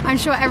all. I'm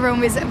sure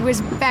everyone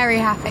was very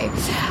happy.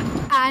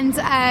 And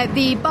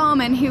the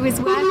barman who was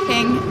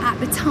working at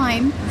the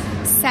time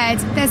said,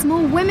 "There's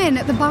more women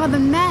at the bar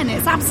than men.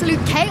 It's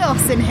absolute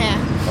chaos in here."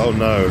 Oh,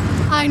 no.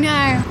 I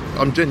know.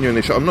 I'm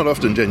genuinely shocked. I'm not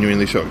often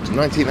genuinely shocked.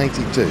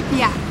 1982.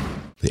 Yeah.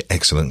 The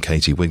excellent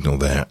Katie Wignall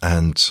there.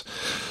 And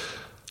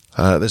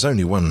there's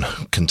only one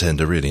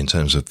contender, really, in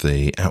terms of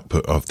the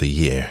output of the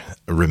year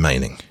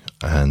remaining.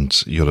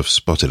 And you'll have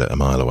spotted it a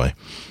mile away.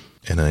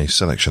 In a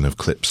selection of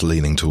clips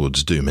leaning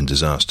towards doom and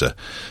disaster,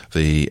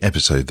 the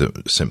episode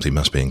that simply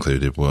must be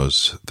included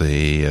was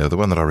the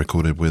one that I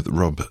recorded with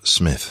Rob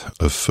Smith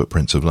of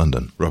Footprints of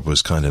London. Rob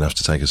was kind enough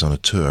to take us on a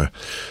tour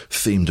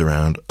themed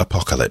around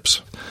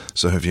apocalypse.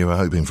 So if you were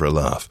hoping for a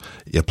laugh,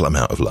 you're plumb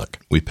out of luck.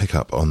 We pick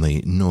up on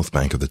the north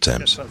bank of the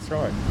Thames. Yes, that's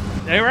right.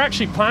 They were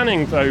actually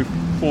planning, though,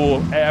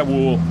 for air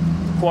war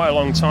quite a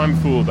long time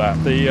before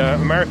that. The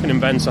American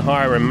inventor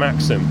Hiram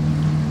Maxim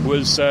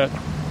was...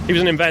 he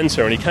was an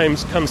inventor, and he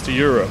comes to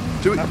Europe.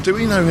 Do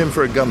we know him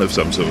for a gun of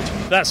some sort?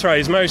 That's right.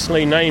 He's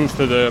mostly named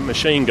for the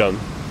machine gun.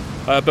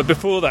 But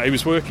before that, he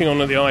was working on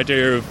the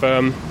idea of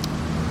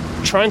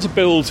trying to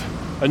build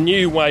a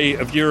new way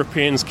of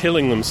Europeans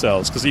killing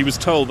themselves, because he was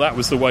told that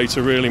was the way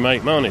to really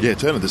make money. Yeah,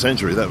 turn of the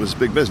century, that was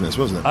big business,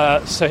 wasn't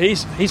it? So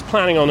he's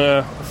planning on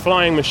a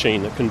flying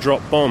machine that can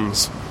drop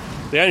bombs.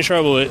 The only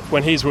trouble is,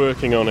 when he's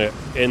working on it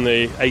in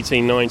the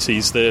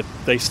 1890s,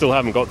 they still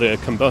haven't got the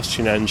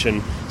combustion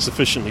engine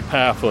sufficiently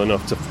powerful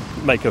enough to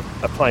make a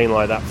plane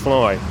like that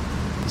fly.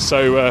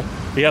 So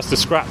he has to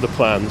scrap the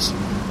plans,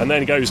 and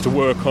then goes to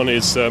work on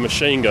his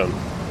machine gun.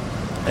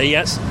 He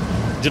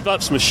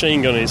develops a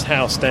machine gun in his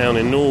house down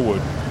in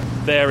Norwood.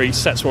 There he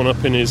sets one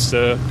up in his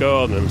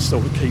garden and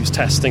still keeps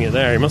testing it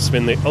there. He must have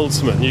been the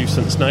ultimate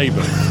nuisance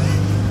neighbour.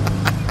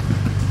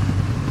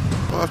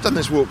 I've done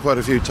this walk quite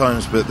a few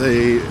times, but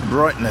the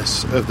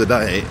brightness of the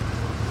day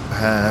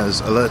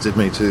has alerted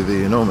me to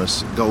the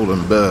enormous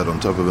golden bird on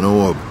top of an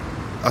orb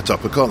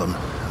atop a column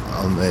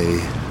on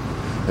the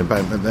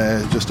embankment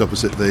there, just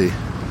opposite the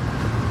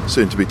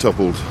soon-to-be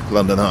toppled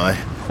London Eye.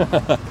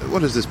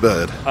 What is this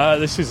bird?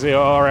 This is the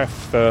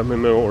RF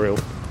memorial.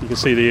 You can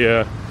see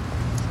the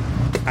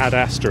Ad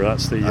Astra,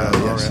 that's the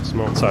RF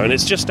motto, and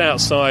it's just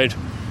outside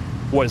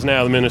what is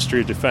now the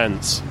Ministry of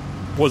Defence,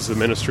 was the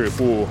Ministry of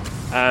War.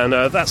 And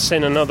that's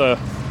in another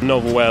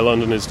novel where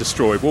London is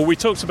destroyed. Well, we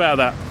talked about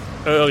that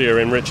earlier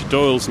in Richard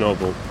Doyle's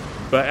novel,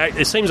 but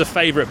it seems a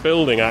favourite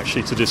building,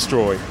 actually, to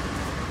destroy.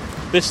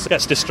 This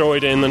gets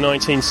destroyed in the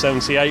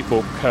 1978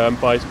 book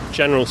by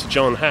General Sir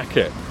John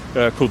Hackett,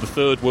 called The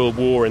Third World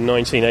War in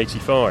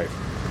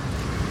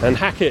 1985. And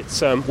Hackett,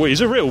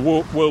 he's a real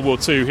World War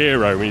II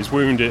hero. He's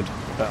wounded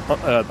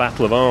at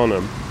Battle of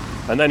Arnhem,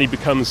 and then he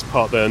becomes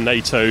part of the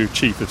NATO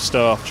Chief of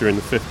Staff during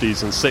the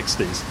 50s and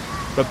 60s.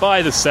 But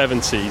by the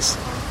 70s,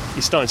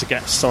 he's starting to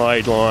get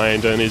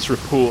sidelined, and his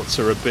reports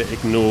are a bit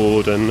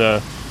ignored,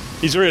 and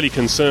he's really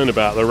concerned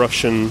about the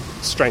Russian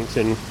strength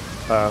in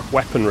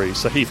weaponry,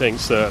 so he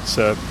thinks that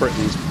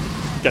Britain's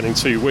getting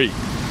too weak.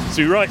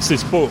 So he writes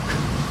this book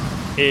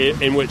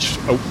in which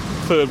a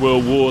Third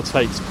World War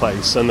takes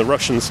place, and the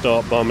Russians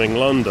start bombing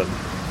London.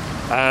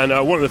 And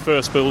one of the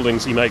first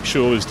buildings he makes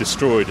sure is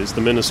destroyed is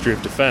the Ministry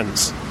of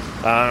Defence.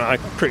 I'm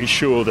pretty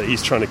sure that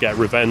he's trying to get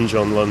revenge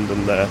on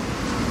London there.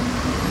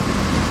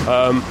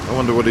 I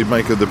wonder what he'd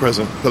make of the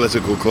present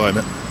political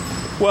climate.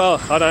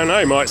 Well, I don't know.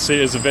 He might see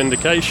it as a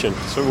vindication.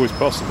 It's always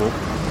possible.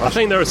 I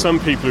think there are some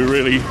people who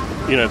really,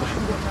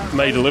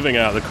 made a living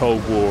out of the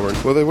Cold War.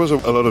 Well, there was a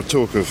lot of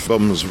talk of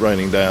bombs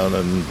raining down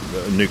and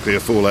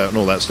nuclear fallout and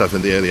all that stuff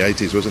in the early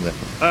 80s, wasn't there?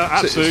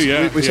 Absolutely,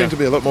 yeah. We seem to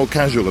be a lot more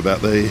casual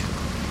about the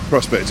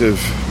prospect of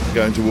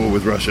going to war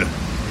with Russia.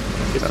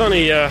 It's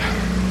funny,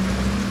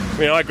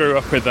 I grew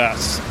up with that,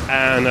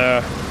 and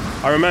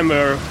I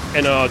remember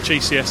in our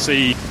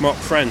GCSE mock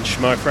French,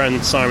 my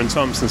friend Simon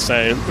Thompson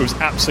saying there was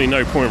absolutely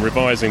no point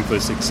revising for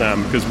this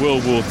exam because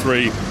World War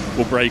III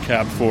will break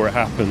out before it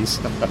happens,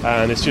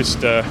 and it's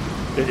just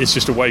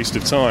a waste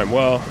of time.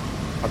 Well,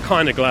 I'm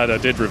kind of glad I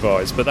did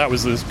revise, but that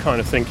was the kind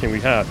of thinking we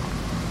had.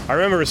 I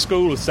remember a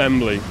school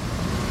assembly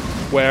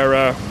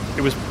where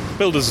it was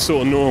billed as a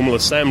sort of normal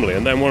assembly,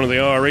 and then one of the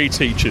RE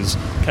teachers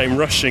came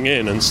rushing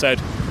in and said,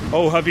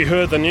 "Oh, have you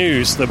heard the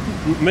news? The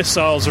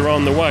missiles are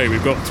on the way.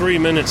 We've got 3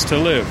 minutes to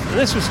live." And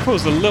this was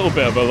caused a little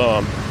bit of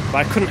alarm, but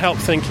I couldn't help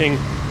thinking,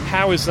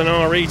 how is an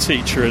RE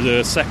teacher at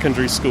a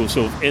secondary school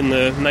sort of in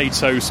the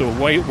NATO sort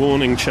of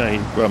warning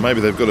chain? Well, maybe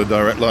they've got a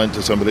direct line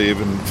to somebody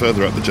even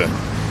further up the chain.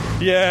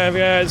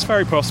 Yeah, it's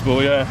very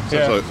possible, yeah.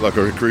 Sounds like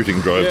a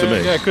recruiting drive to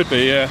me. Yeah, it could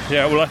be,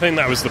 yeah. Well, I think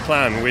that was the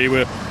plan. We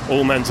were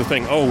all meant to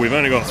think, we've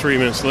only got 3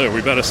 minutes to live,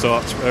 we better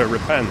start to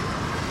repent.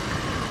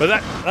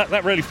 But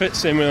that really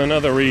fits in with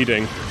another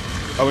reading.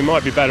 We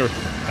might be better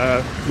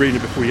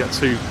reading before we get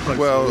too close.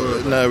 Well,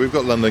 no, we've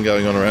got London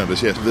going on around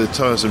us, yes. The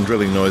tiresome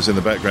drilling noise in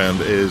the background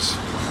is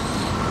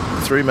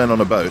 3 men on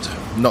a boat.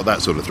 Not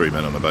that sort of 3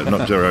 men on a boat,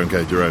 not Jerome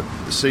K. Jerome.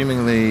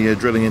 Seemingly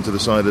drilling into the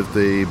side of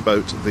the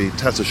boat, the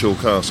Tattershall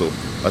Castle.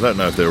 I don't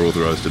know if they're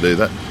authorised to do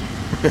that,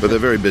 but they're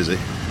very busy.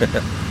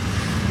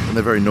 And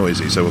they're very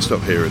noisy, so we'll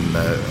stop here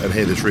and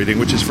hear this reading,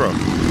 which is from?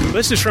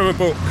 This is from a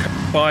book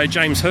by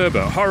James Herbert,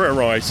 a horror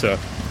writer,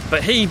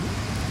 but he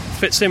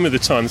fits in with the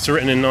time. It's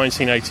written in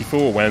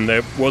 1984 when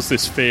there was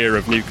this fear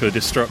of nuclear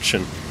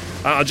destruction.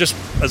 Just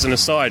as an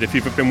aside, if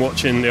you've been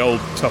watching the old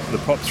Top of the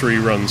Pops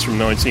reruns from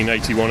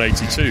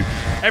 1981-82,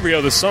 every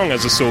other song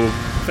has a sort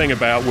of thing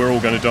about we're all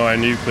going to die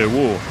in nuclear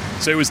war.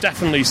 So it was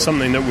definitely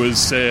something that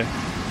was a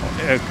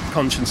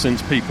conscience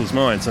into people's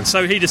minds. And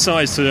so he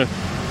decides to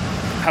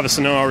have a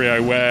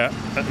scenario where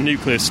a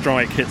nuclear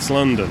strike hits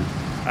London,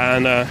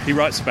 and he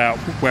writes about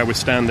where we're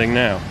standing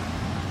now.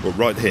 Well,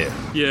 right here.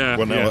 Yeah.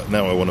 Well,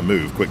 now I want to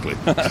move quickly.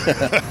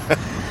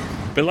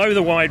 Below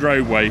the wide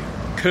roadway,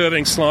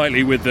 curving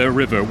slightly with the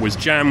river, was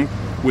jammed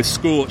with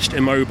scorched,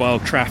 immobile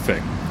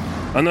traffic.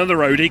 Another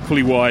road,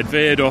 equally wide,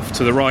 veered off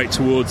to the right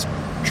towards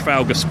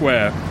Trafalgar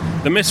Square.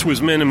 The mist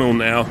was minimal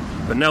now,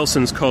 but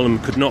Nelson's Column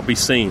could not be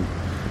seen.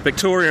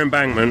 Victoria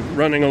Embankment,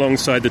 running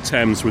alongside the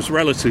Thames, was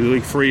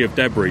relatively free of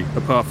debris,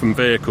 apart from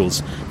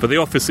vehicles, for the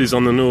offices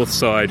on the north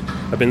side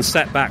had been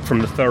set back from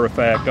the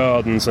thoroughfare,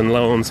 gardens and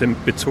lawns in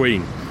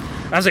between.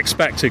 As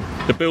expected,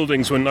 the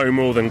buildings were no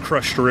more than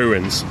crushed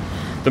ruins.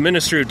 The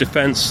Ministry of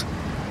Defence,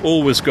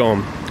 all was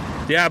gone.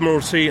 The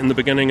Admiralty and the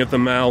beginning of the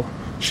Mall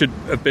should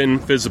have been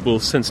visible,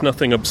 since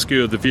nothing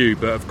obscured the view,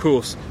 but of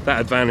course that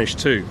had vanished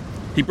too.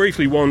 He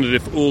briefly wondered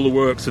if all the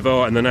works of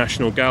art in the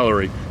National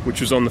Gallery, which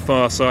was on the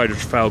far side of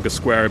Trafalgar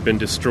Square, had been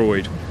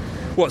destroyed.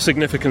 What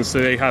significance do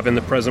they have in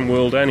the present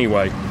world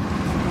anyway?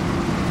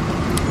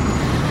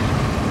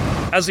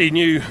 As he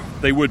knew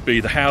they would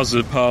be, the Houses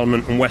of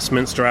Parliament and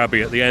Westminster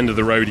Abbey at the end of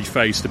the road he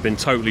faced had been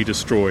totally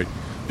destroyed.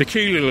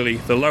 Peculiarly,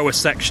 the lower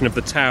section of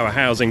the tower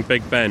housing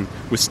Big Ben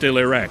was still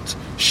erect,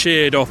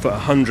 sheared off at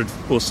 100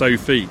 or so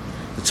feet.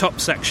 The top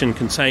section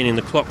containing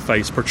the clock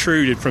face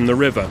protruded from the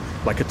river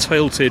like a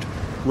tilted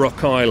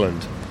rock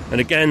island. And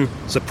again,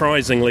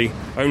 surprisingly,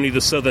 only the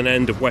southern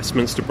end of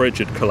Westminster Bridge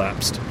had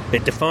collapsed.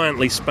 It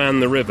defiantly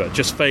spanned the river,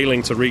 just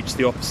failing to reach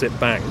the opposite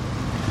bank.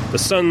 The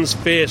sun's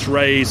fierce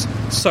rays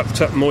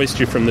sucked up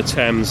moisture from the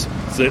Thames,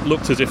 so it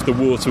looked as if the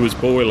water was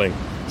boiling.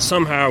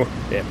 Somehow,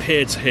 it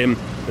appeared to him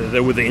that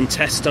there were the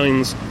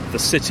intestines of the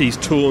city's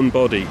torn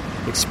body,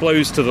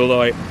 exposed to the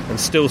light and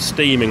still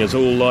steaming as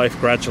all life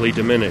gradually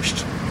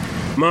diminished.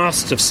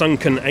 Masts of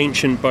sunken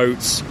ancient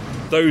boats,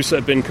 those that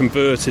had been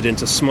converted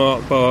into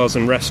smart bars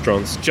and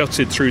restaurants,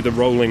 jutted through the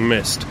rolling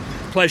mist.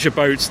 Pleasure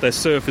boats, their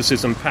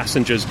surfaces and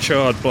passengers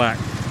charred black,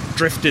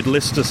 drifted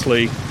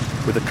listlessly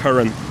with the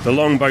current, the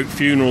longboat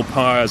funeral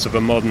pyres of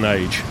a modern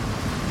age.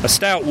 A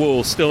stout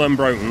wall, still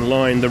unbroken,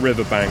 lined the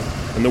riverbank,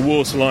 and the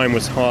waterline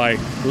was high,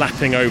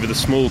 lapping over the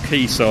small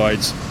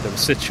quaysides that were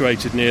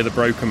situated near the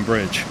broken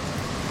bridge.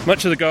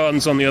 Much of the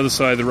gardens on the other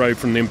side of the road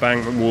from the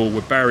embankment wall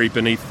were buried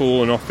beneath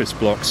fallen office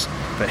blocks,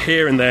 but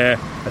here and there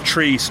a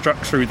tree struck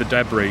through the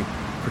debris,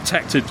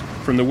 protected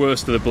from the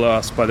worst of the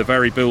blast by the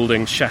very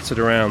buildings shattered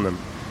around them.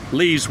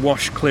 Leaves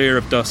washed clear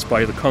of dust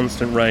by the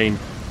constant rain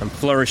and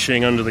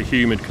flourishing under the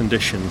humid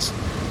conditions.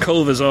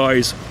 Culver's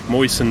eyes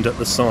moistened at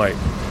the sight.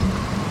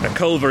 Now,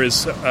 Culver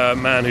is a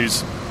man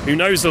who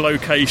knows the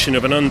location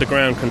of an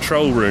underground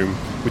control room,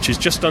 which is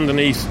just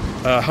underneath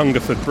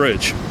Hungerford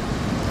Bridge.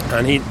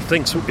 And he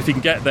thinks if he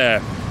can get there,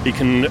 he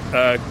can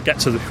get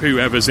to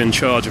whoever's in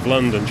charge of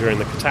London during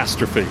the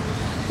catastrophe.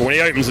 But when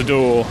he opens the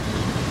door,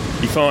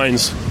 he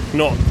finds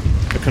not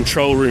a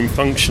control room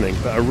functioning,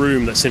 but a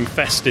room that's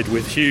infested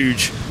with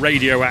huge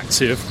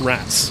radioactive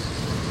rats.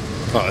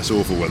 Oh, that's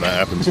awful when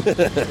that happens.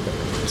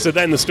 So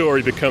then the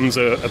story becomes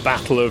a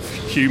battle of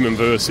human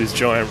versus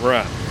giant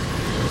rat.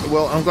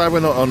 Well, I'm glad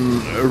we're not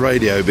on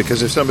radio,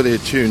 because if somebody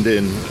had tuned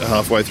in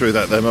halfway through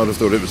that, they might have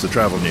thought it was the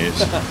travel news.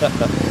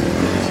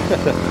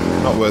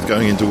 Not worth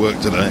going into work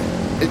today.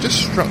 It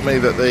just struck me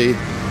that the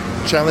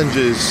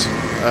challenges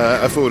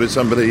afforded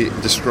somebody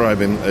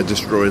describing a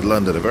destroyed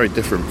London are very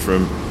different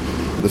from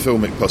the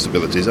filmic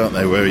possibilities, aren't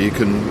they? Where you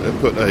can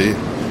put a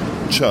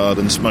charred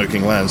and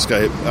smoking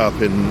landscape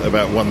up in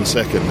about 1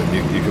 second and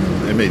you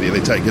can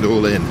immediately take it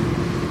all in.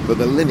 But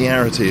the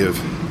linearity of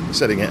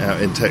setting it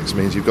out in text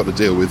means you've got to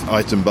deal with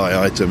item by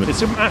item.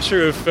 It's a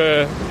matter of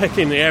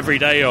picking the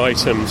everyday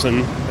items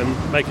and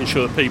making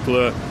sure that people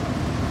are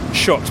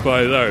shocked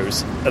by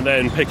those, and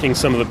then picking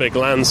some of the big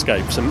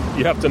landscapes, and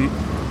you have to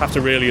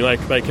really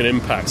make an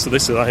impact. So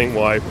this is, I think,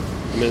 why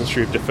the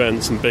Ministry of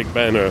Defence and Big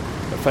Ben are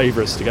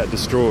favourites to get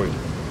destroyed.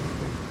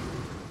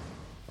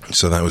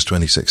 So that was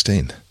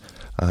 2016.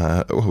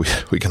 Well,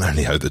 we can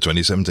only hope that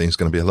 2017 is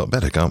going to be a lot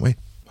better, can't we?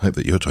 Hope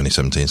that your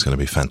 2017 is going to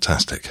be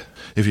fantastic.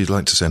 If you'd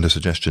like to send a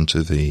suggestion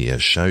to the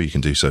show, you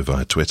can do so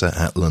via Twitter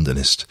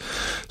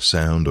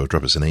 @LondonistSound, or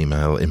drop us an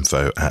email,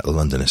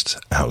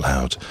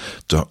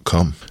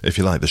 info@londonistoutloud.com. If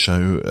you like the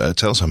show,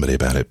 tell somebody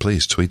about it.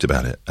 Please tweet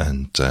about it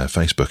and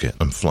Facebook it,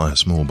 and fly a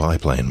small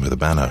biplane with a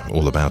banner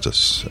all about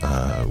us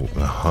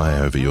high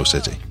over your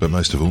city. But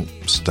most of all,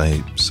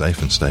 stay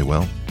safe and stay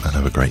well, and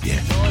have a great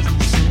year.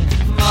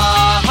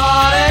 My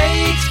heart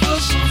aches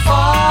for some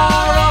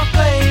far-off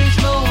place,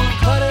 no one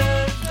cut it.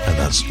 And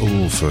that's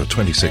all for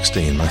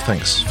 2016. My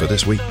thanks for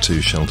this week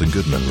to Sheldon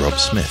Goodman, Rob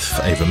Smith,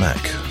 Ava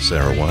Mack,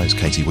 Sarah Wise,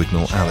 Katie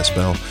Wignall, Alice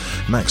Bell,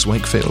 Max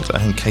Wakefield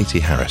and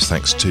Katie Harris.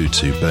 Thanks too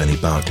to Bernie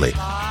Barkley.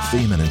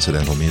 Theme and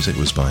incidental music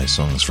was by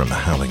Songs from the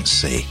Howling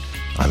Sea.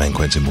 I'm N.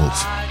 Quentin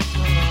Woolf.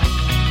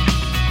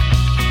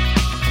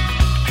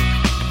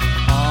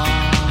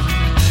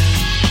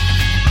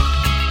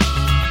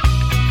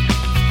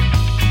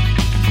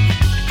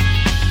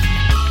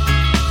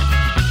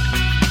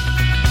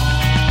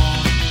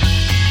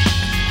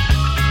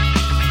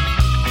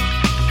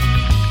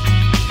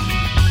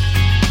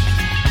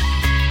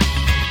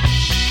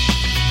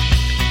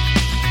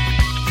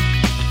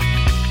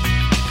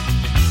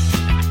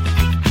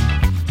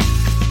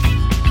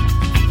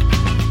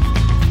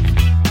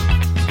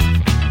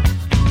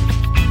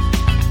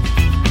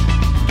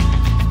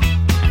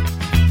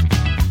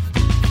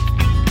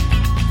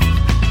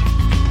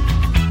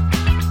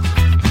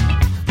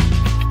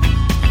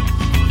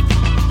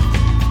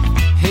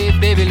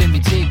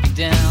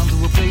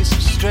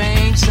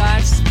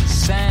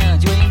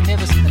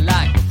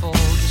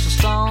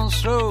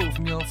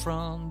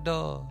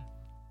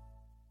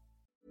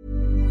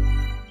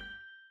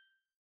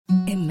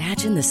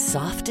 Imagine the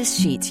softest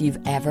sheets you've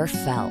ever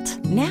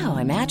felt. Now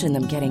imagine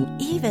them getting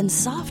even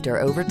softer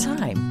over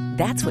time.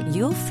 That's what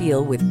you'll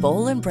feel with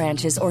Boll &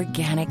 Branch's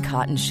organic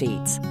cotton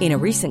sheets. In a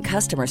recent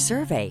customer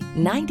survey,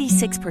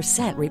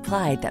 96%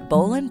 replied that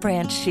Boll &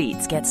 Branch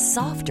sheets get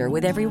softer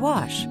with every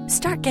wash.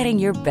 Start getting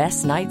your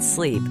best night's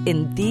sleep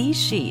in these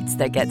sheets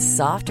that get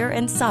softer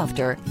and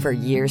softer for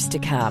years to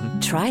come.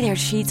 Try their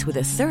sheets with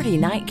a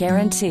 30-night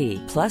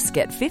guarantee. Plus,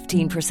 get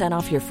 15%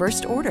 off your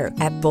first order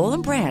at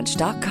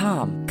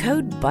bollandbranch.com.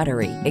 Code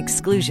BUTTERY.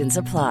 Exclusions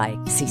apply.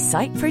 See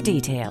site for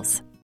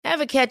details.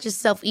 Ever catch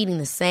yourself eating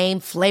the same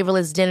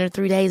flavorless dinner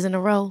 3 days in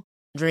a row?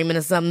 Dreaming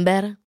of something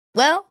better?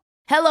 Well,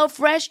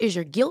 HelloFresh is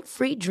your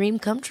guilt-free dream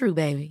come true,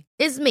 baby.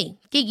 It's me,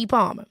 Keke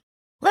Palmer.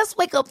 Let's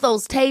wake up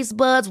those taste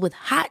buds with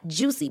hot,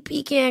 juicy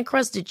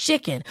pecan-crusted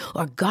chicken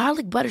or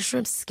garlic butter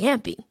shrimp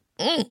scampi.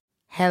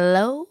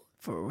 Hello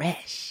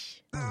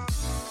Fresh.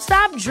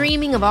 Stop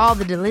dreaming of all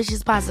the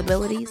delicious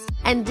possibilities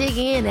and dig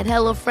in at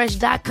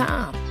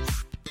HelloFresh.com.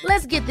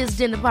 Let's get this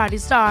dinner party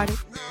started.